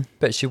pill.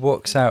 But she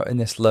walks out in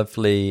this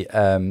lovely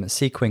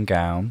sequin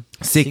gown.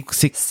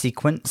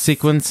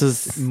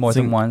 Sequences. More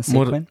than one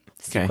sequin.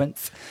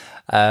 Sequence.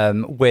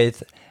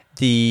 With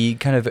the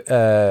kind of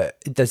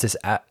there's this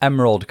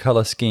emerald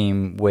color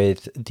scheme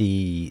with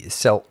the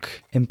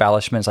silk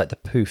embellishments like the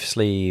poof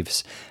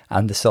sleeves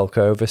and the silk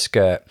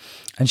overskirt,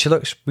 and she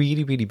looks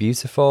really, really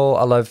beautiful.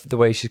 I love the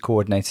way she's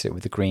coordinated it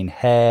with the green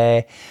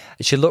hair.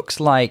 She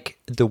looks like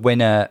the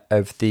winner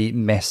of the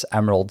Miss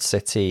Emerald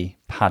City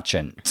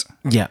pageant.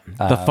 Yeah,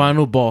 the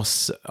final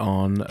boss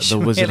on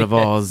The Wizard of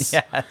Oz.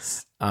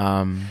 Yes.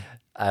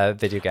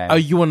 Video game. Oh,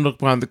 you want to look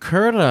behind the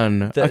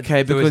curtain?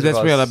 Okay, because that's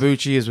where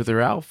Labucci is with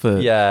her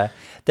outfit. Yeah.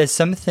 There's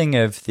something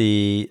of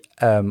the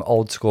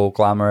old school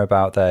glamour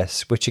about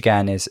this, which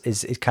again is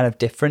kind of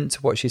different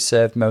to what she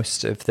served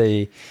most of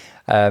the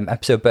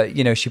episode. But,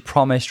 she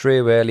promised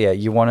Rue earlier,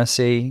 you want to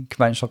see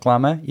conventional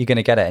glamour? You're going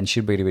to get it. And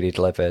she really, really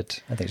delivered.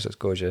 I think she looks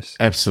gorgeous.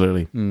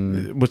 Absolutely.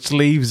 Which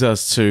leaves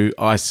us to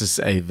Isis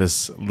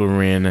Avis,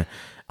 Lorraine,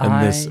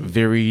 and this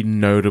very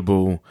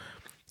notable...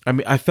 I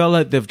mean, I felt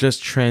like they've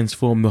just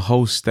transformed the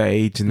whole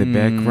stage in the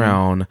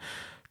background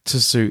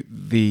to suit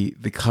the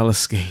color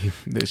scheme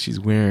that she's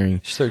wearing.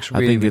 She looks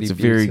really, I think really it's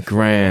very beautiful.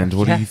 grand.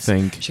 What do you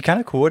think? She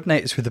kind of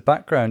coordinates with the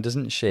background,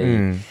 doesn't she?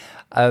 She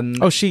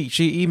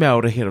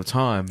emailed ahead of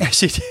time.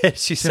 She did.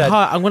 She said,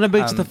 "Hi, I'm going to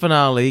be to the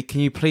finale.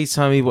 Can you please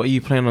tell me what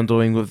you plan on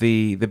doing with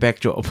the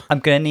backdrop? I'm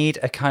going to need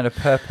a kind of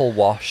purple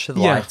wash of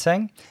the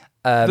lighting.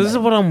 This is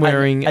what I'm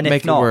wearing. And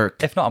make it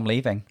work. If not, I'm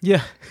leaving.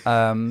 Yeah.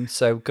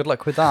 So good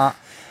luck with that."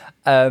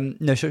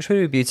 No, she looks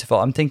really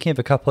beautiful. I'm thinking of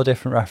a couple of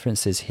different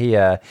references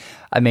here.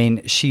 I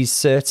mean, she's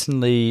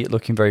certainly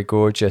looking very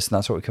gorgeous, and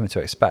that's what we're coming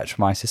to expect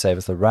from Isis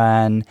Avis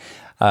Lorraine.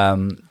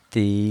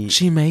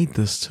 She made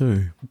this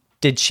too.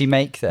 Did she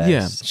make this?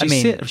 Yeah,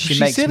 she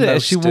makes said it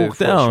as she walked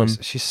down.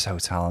 She's so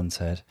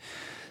talented.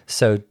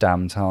 So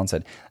damn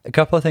talented. A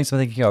couple of things I'm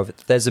thinking of.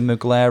 There's a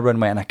Mugler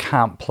runway, and I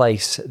can't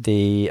place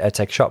the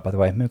take a shot, by the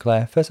way.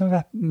 Mugler, first time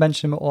I've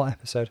mentioned him all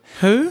episode.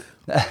 Who?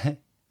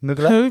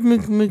 Mugler?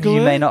 Mugler?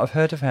 You may not have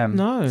heard of him.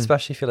 No.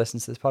 Especially if you listen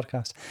to this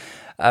podcast.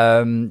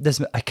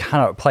 I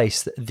cannot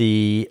place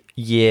the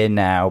year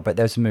now, but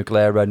there's a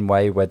Mugler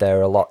runway where there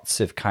are lots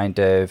of kind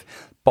of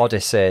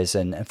bodices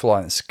and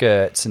floral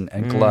skirts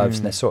and gloves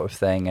and this sort of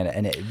thing,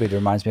 and it really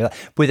reminds me of that,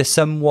 with a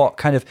somewhat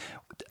kind of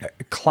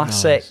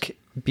classic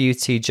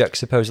beauty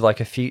juxtaposed like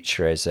a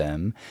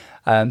futurism.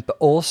 But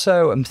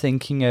also I'm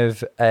thinking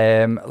of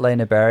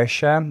Lena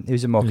Berisha,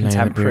 who's a more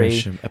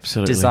contemporary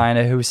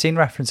designer who we've seen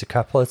reference a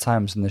couple of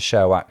times in the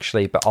show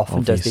actually, but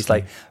often does these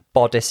like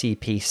bodicey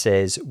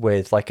pieces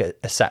with like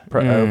a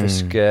separate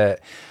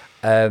overskirt.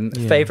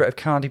 Favorite of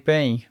Cardi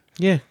B.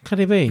 Yeah,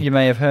 Cardi B. You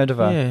may have heard of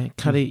her. Yeah,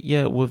 Cardi.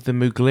 Yeah, with the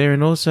Mugler,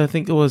 and also I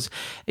think it was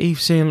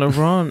Yves Saint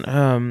Laurent.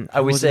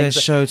 Was that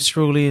showed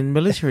Cerulean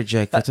military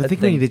jackets. I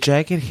think we need a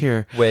jacket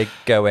here. We're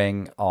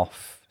going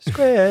off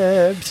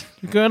script.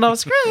 Going off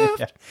script.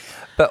 Yeah.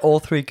 But all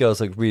three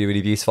girls look really,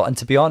 really beautiful. And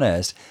to be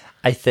honest,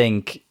 I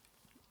think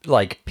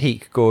like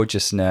peak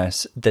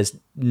gorgeousness, there's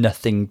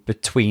nothing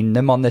between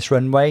them on this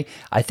runway.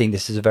 I think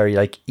this is a very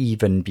like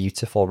even,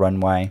 beautiful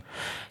runway.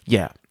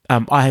 Yeah.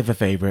 I have a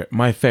favorite.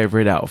 My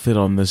favorite outfit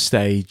on the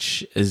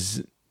stage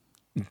is,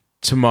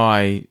 to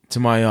my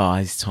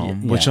eyes,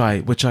 Tom, which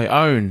I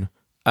own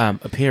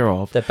a pair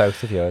of. They're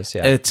both of yours,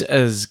 yeah. It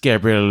is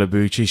Gabriella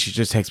Labucci. She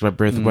just takes my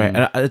breath away,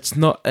 and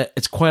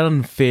it's quite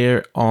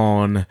unfair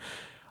on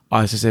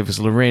Isis Avis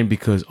Lorraine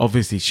because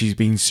obviously she's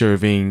been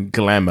serving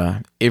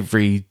glamour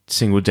every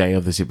single day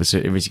of this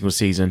episode, every single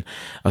season.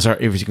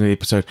 Every single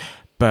episode.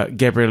 But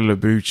Gabriella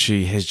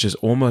Labucci has just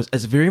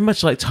it's very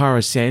much like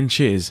Tara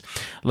Sanchez.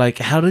 Like,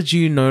 when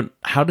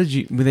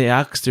they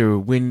asked her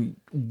every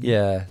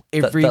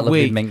that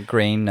week, mint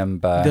green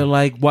number. They're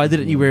like, why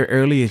didn't you wear it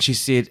early? And she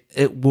said,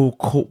 it will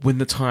call, when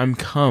the time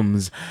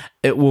comes,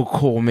 it will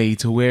call me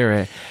to wear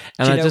it.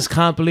 And I just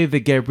can't believe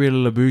that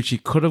Gabriella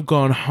Labucci could have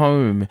gone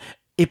home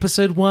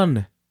episode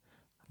 1.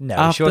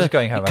 No, she wasn't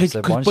going home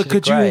episode 1. But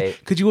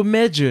could you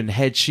imagine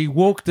had she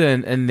walked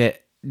in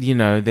that,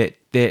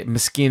 that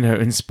Moschino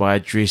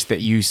inspired dress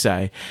that you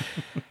say,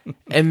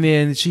 and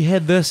then she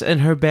had this in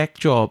her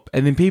backdrop,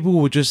 and then people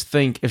would just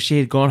think, if she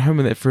had gone home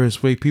in that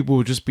first week, people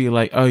would just be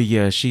like, oh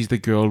yeah, she's the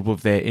girl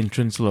with that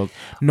entrance look,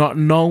 not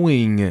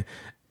knowing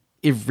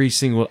every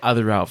single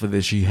other outfit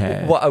that she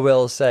had. What I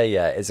will say,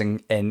 is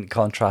in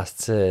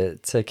contrast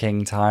to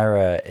King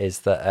Tyra, is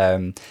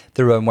that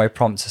the runway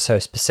prompts are so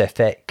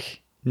specific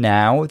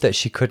now that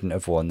she couldn't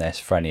have worn this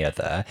for any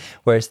other,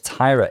 whereas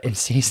Tyra in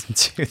season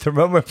 2, the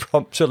runway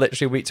prompts are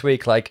literally week to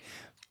week like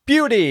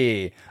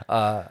beauty,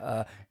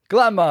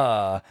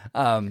 glamour,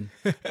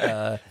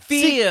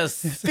 Fierce.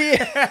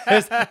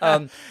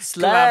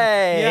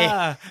 slay.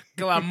 Yeah.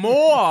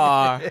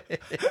 Glamour.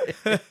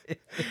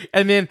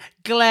 And then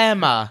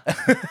glamour.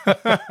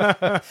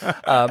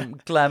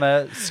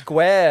 Glamour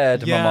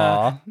squared,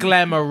 mama.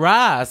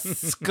 Glamorous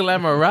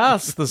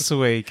this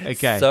week.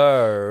 Okay.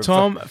 Serve.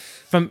 Tom,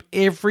 from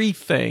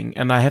everything,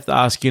 and I have to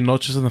ask you,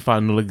 not just in the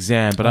final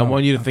exam, but I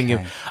want you to think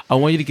of, I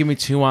want you to give me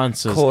two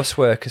answers.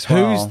 Coursework as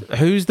well.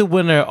 Who's the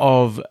winner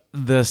of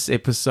this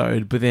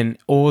episode, but then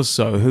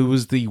also who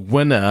was the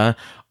winner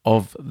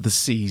of the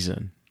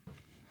season?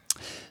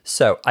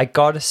 So I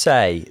gotta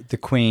say, the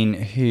queen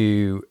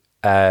who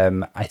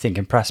I think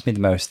impressed me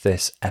the most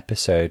this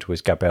episode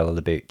was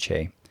Gabriella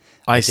Labucci.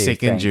 I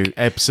second you.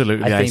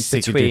 Absolutely. I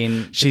second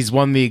you. She's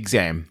won the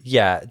exam.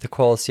 Yeah, the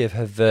quality of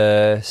her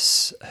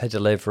verse, her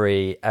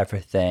delivery,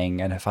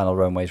 everything, and her final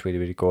runway is really,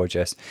 really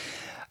gorgeous.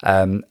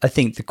 I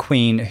think the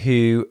queen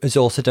who has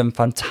also done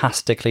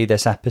fantastically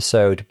this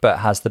episode, but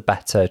has the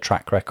better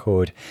track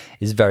record,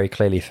 is very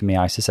clearly for me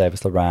Isis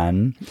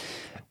Avis-Loran.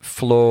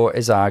 Flor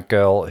is our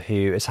girl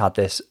who has had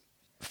this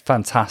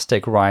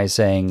fantastic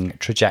rising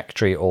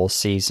trajectory all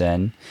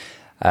season.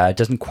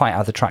 Doesn't quite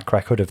have the track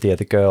record of the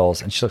other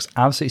girls, and she looks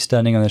absolutely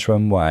stunning on this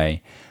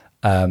runway,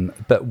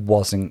 but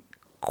wasn't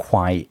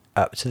quite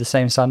up to the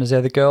same standard as the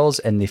other girls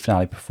in the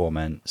finale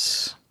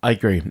performance. I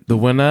agree. The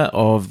winner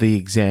of the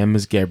exam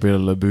is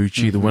Gabriella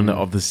Labucci. The winner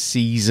of the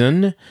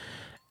season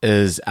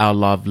is our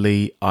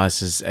lovely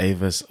Isis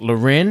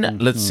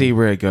Avis-Loran. Let's see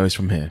where it goes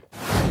from here.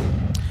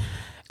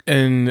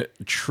 In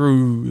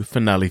true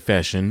finale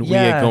fashion, we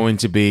are going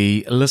to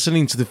be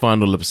listening to the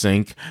final lip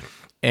sync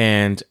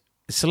and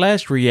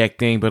 /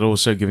 reacting, but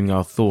also giving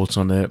our thoughts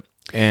on it.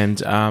 And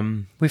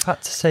we've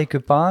had to say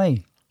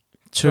goodbye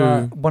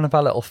to one of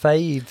our little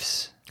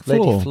faves,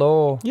 Lady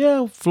Flor.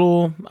 Yeah,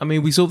 Flor. I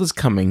mean, we saw this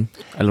coming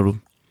a little.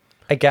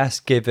 I guess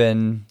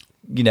given,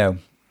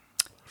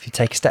 if you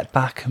take a step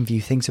back and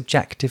view things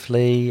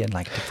objectively and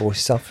divorce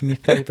yourself from your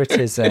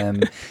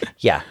favoritism,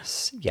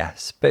 yes.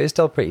 But it was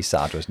still pretty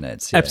sad, wasn't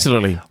it?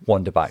 Absolutely.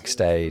 Wander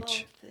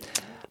backstage.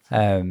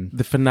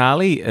 The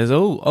finale is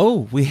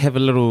we have a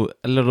little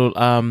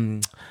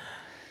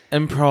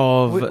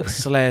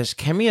improv /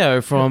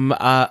 cameo from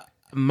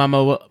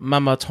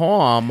Mama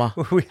Tom.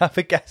 We have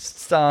a guest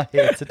star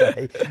here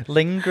today,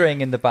 lingering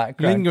in the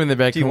background.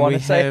 Do you want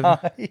to say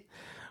hi?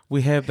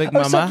 We have Big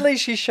Mama. Suddenly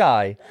she's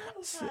shy.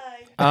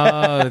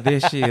 Oh, there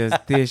she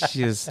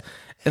is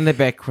in the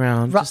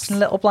background. Wrapped in a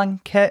little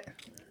blanket.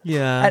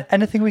 Yeah.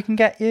 Anything we can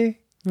get you?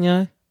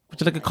 Yeah. Would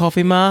you like a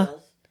coffee, Ma?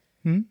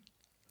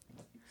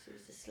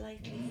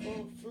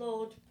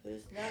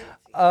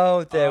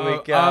 Oh, there we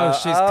go. Oh,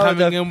 she's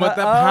coming in with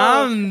the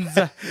puns.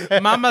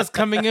 Mama's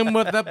coming in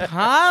with the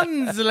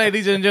puns,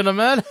 ladies and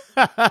gentlemen.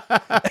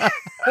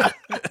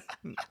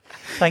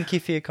 Thank you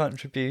for your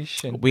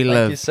contribution.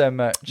 Thank you so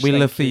much. We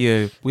live for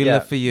you. We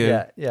live for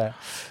you. Yeah.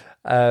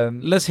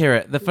 Let's hear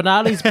it. The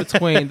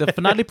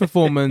finale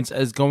performance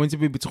is going to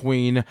be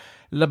between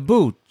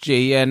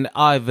Labucci and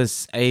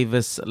Isis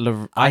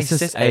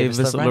Avis-Loran.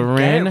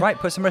 Right,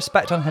 put some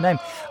respect on her name.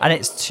 And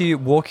it's to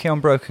Walking on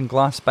Broken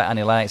Glass by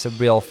Annie Lennox, a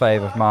real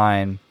fave of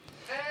mine.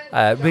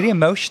 Really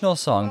emotional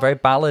song, very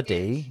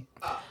ballady.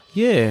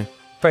 Yeah.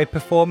 Very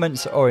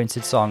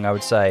performance-oriented song, I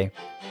would say.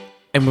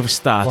 And we've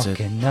started.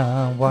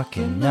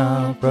 Walking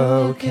on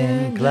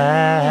broken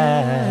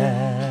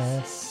glass.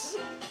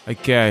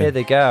 Okay. Here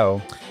they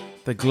go.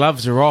 The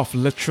gloves are off,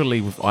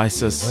 literally, with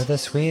Isis. We're the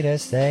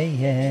sweetest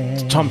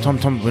thing. Tom,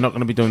 we're not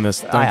going to be doing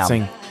this. Don't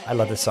sing. I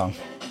love this song.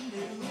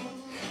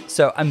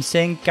 So I'm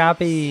seeing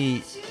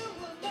Gabby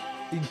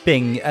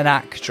being an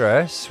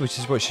actress, which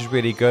is what she's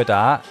really good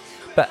at.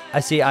 But I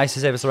see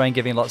Isis Avis-Loran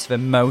giving lots of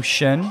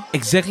emotion.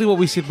 Exactly what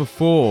we said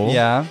before.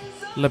 Yeah.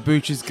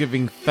 Labucci's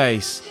giving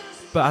face.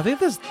 But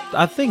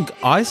I think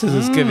Isis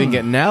is giving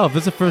it now. This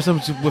is the first time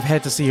we've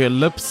had to see her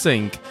lip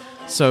sync.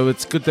 So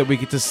it's good that we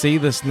get to see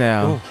this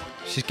now. Ooh,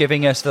 she's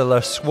giving us the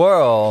little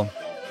swirl.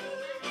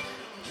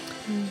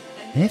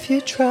 If you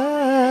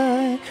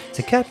try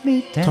to cut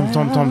me down.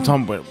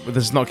 Tom.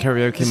 This is not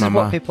karaoke, this Mama.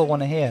 This is what people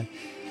want to hear.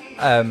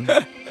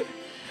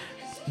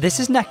 This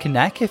is neck and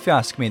neck, if you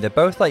ask me. They're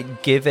both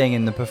giving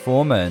in the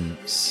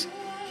performance.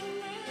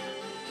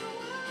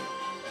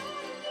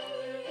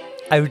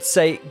 I would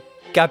say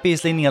Gabby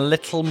is leaning a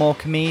little more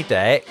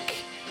comedic,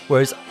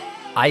 whereas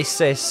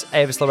Isis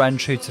Avis-Loran,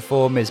 true to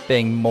form, is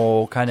being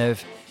more kind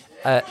of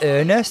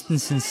earnest and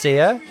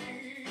sincere.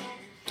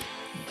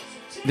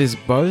 There's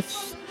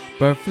both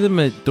of them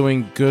are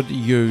doing good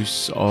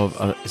use of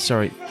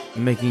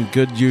making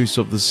good use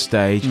of the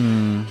stage.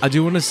 I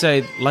do want to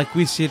say, like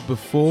we said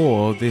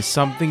before, there's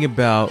something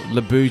about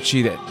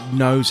Labucci that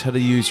knows how to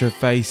use her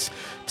face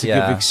to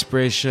give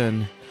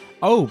expression.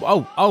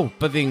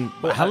 But then,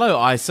 hello,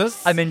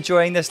 Isis. I'm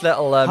enjoying this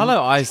little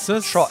hello,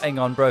 Isis. Trotting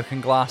on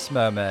broken glass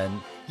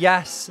moment.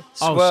 Yes,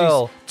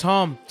 swirl.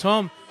 Tom,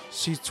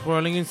 she's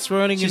twirling and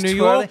swirling in New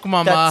York,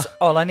 Mama. That's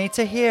all I need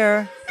to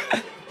hear.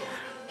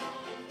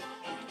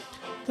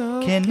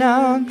 Walking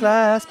on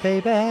glass,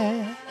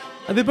 baby.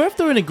 And they're both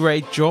doing a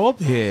great job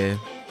here.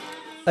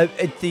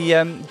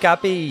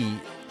 Gabby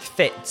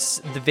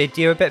fits the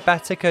video a bit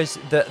better because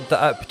the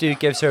updo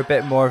gives her a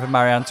bit more of a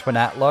Marie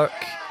Antoinette look.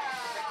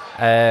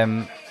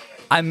 I'm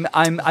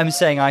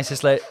saying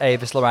Isis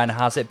Avis Loren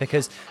has it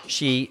because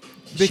she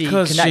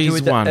connected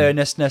with the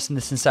earnestness and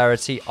the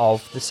sincerity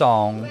of the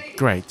song.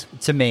 Great.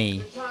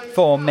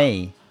 For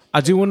me.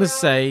 I do want to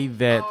say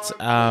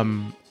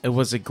that it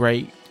was a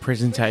great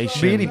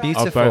presentation really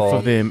beautiful. Of both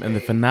of them in the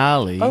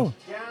finale.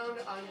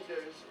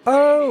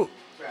 Oh,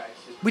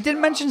 we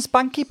didn't mention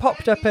Spanky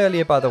popped up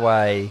earlier, by the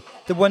way.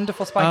 The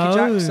wonderful Spanky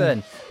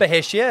Jackson. But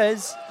here she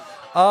is.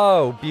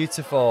 Oh,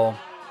 beautiful.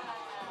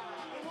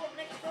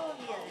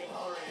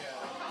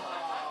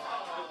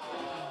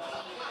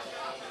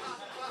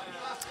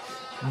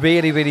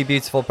 Really, really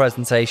beautiful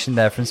presentation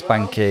there from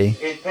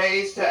Spanky. It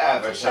pays to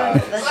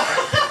advertise.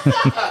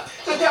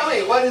 So tell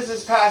me, what has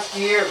this past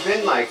year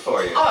been like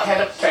for you? Oh, I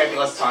had a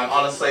fabulous time.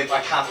 Honestly,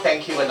 I can't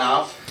thank you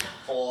enough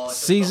for...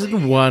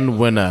 Season 1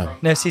 winner.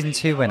 No, Season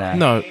 2 winner.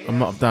 No, I'm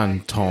not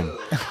done, Tom.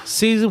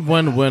 Season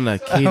 1 winner,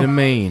 Keita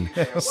Mean.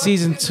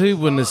 Season 2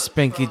 winner,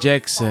 Spanky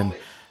Jackson.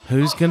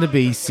 Who's going to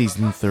be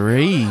Season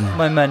 3?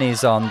 My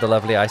money's on the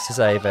lovely Isis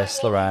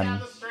Avis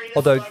Loren.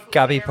 Although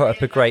Gabby put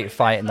up a great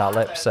fight in that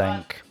lip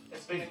sync.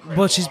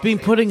 Well, she's been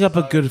putting up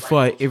a good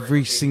fight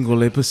every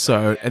single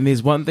episode, and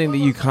there's one thing that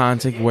you can't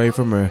take away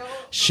from her.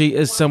 She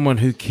is someone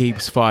who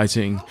keeps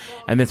fighting,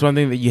 and that's one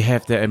thing that you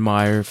have to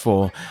admire her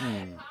for.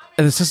 And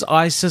it's just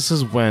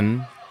Isis's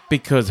win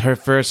because her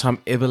first time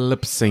ever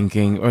lip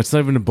syncing, or it's not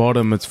even the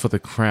bottom, it's for the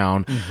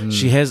crown.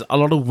 She has a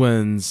lot of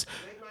wins.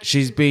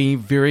 She's been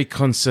very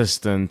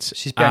consistent.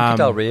 She's Bianca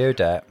Del Rio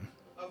debt.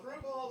 Of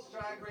RuPaul's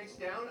Drag Race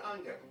Down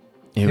Under.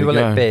 Who will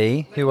it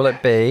be? Who will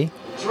it be?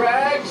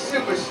 Drag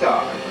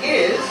superstar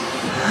is...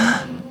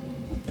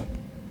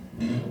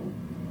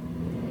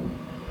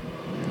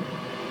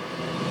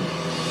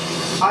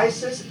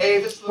 Isis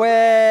Avis Loren.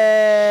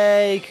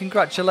 Way!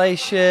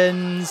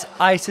 Congratulations.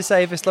 Isis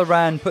Avis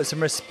Loren. Put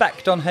some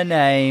respect on her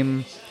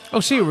name.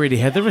 Oh, she already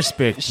had the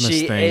respect, Miss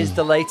She Thing. is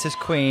the latest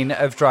queen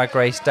of Drag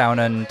Race Down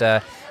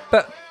Under.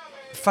 But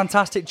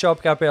fantastic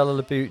job,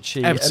 Gabriella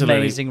Labucci. Absolutely.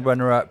 Amazing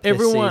runner-up this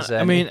season.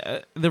 I mean,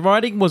 the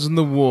writing was on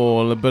the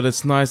wall, but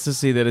it's nice to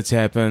see that it's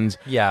happened.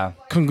 Yeah.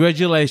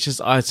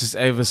 Congratulations, Isis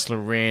Avis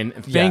Loren.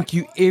 Thank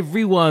you,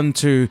 everyone,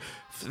 thank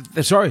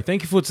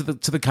you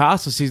to the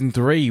cast of season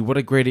 3. What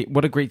a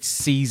great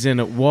season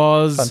it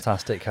was.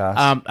 Fantastic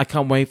cast. I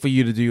can't wait for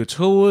you to do your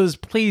tours.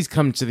 Please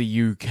come to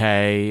the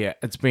UK.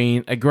 It's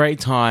been a great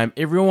time.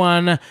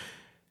 Everyone,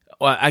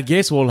 well, I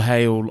guess all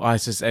hail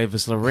Isis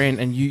Avis Loren,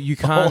 and you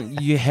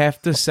can't. You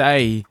have to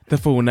say the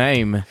full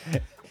name.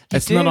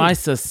 It's not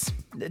Isis.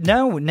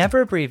 No, never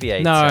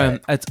abbreviate. No,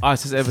 it's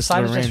Isis Avis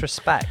Sign of Loren.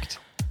 disrespect.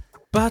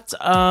 But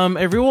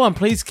everyone,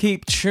 please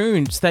keep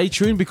tuned. Stay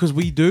tuned because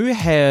we do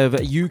have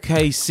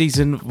UK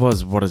season.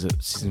 What is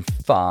it? Season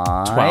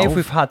 5. 12.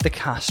 We've had the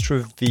cast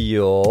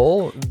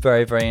reveal.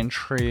 Very, very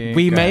intriguing.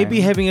 We may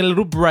be having a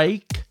little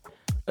break.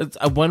 It's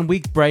a 1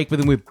 week break, but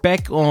then we're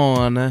back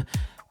on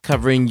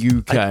covering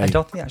UK. I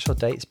don't think the actual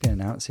date's been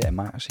announced yet. It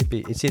might actually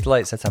be. It's either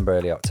late September,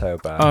 early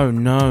October. Oh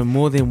no,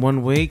 more than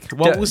 1 week.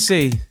 Well, we'll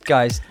see.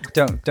 Guys,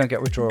 don't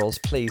get withdrawals,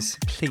 please.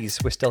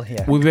 We're still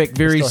here. We'll be back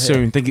very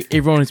soon. Thank you,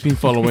 everyone who's been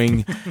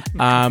following.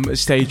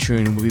 Stay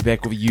tuned. We'll be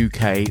back with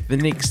UK the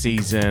next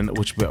season,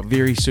 which will be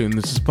very soon.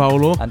 This is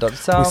Paolo. And Dr.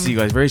 Tom. We'll see you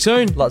guys very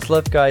soon. Lots of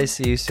love, guys.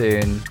 See you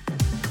soon.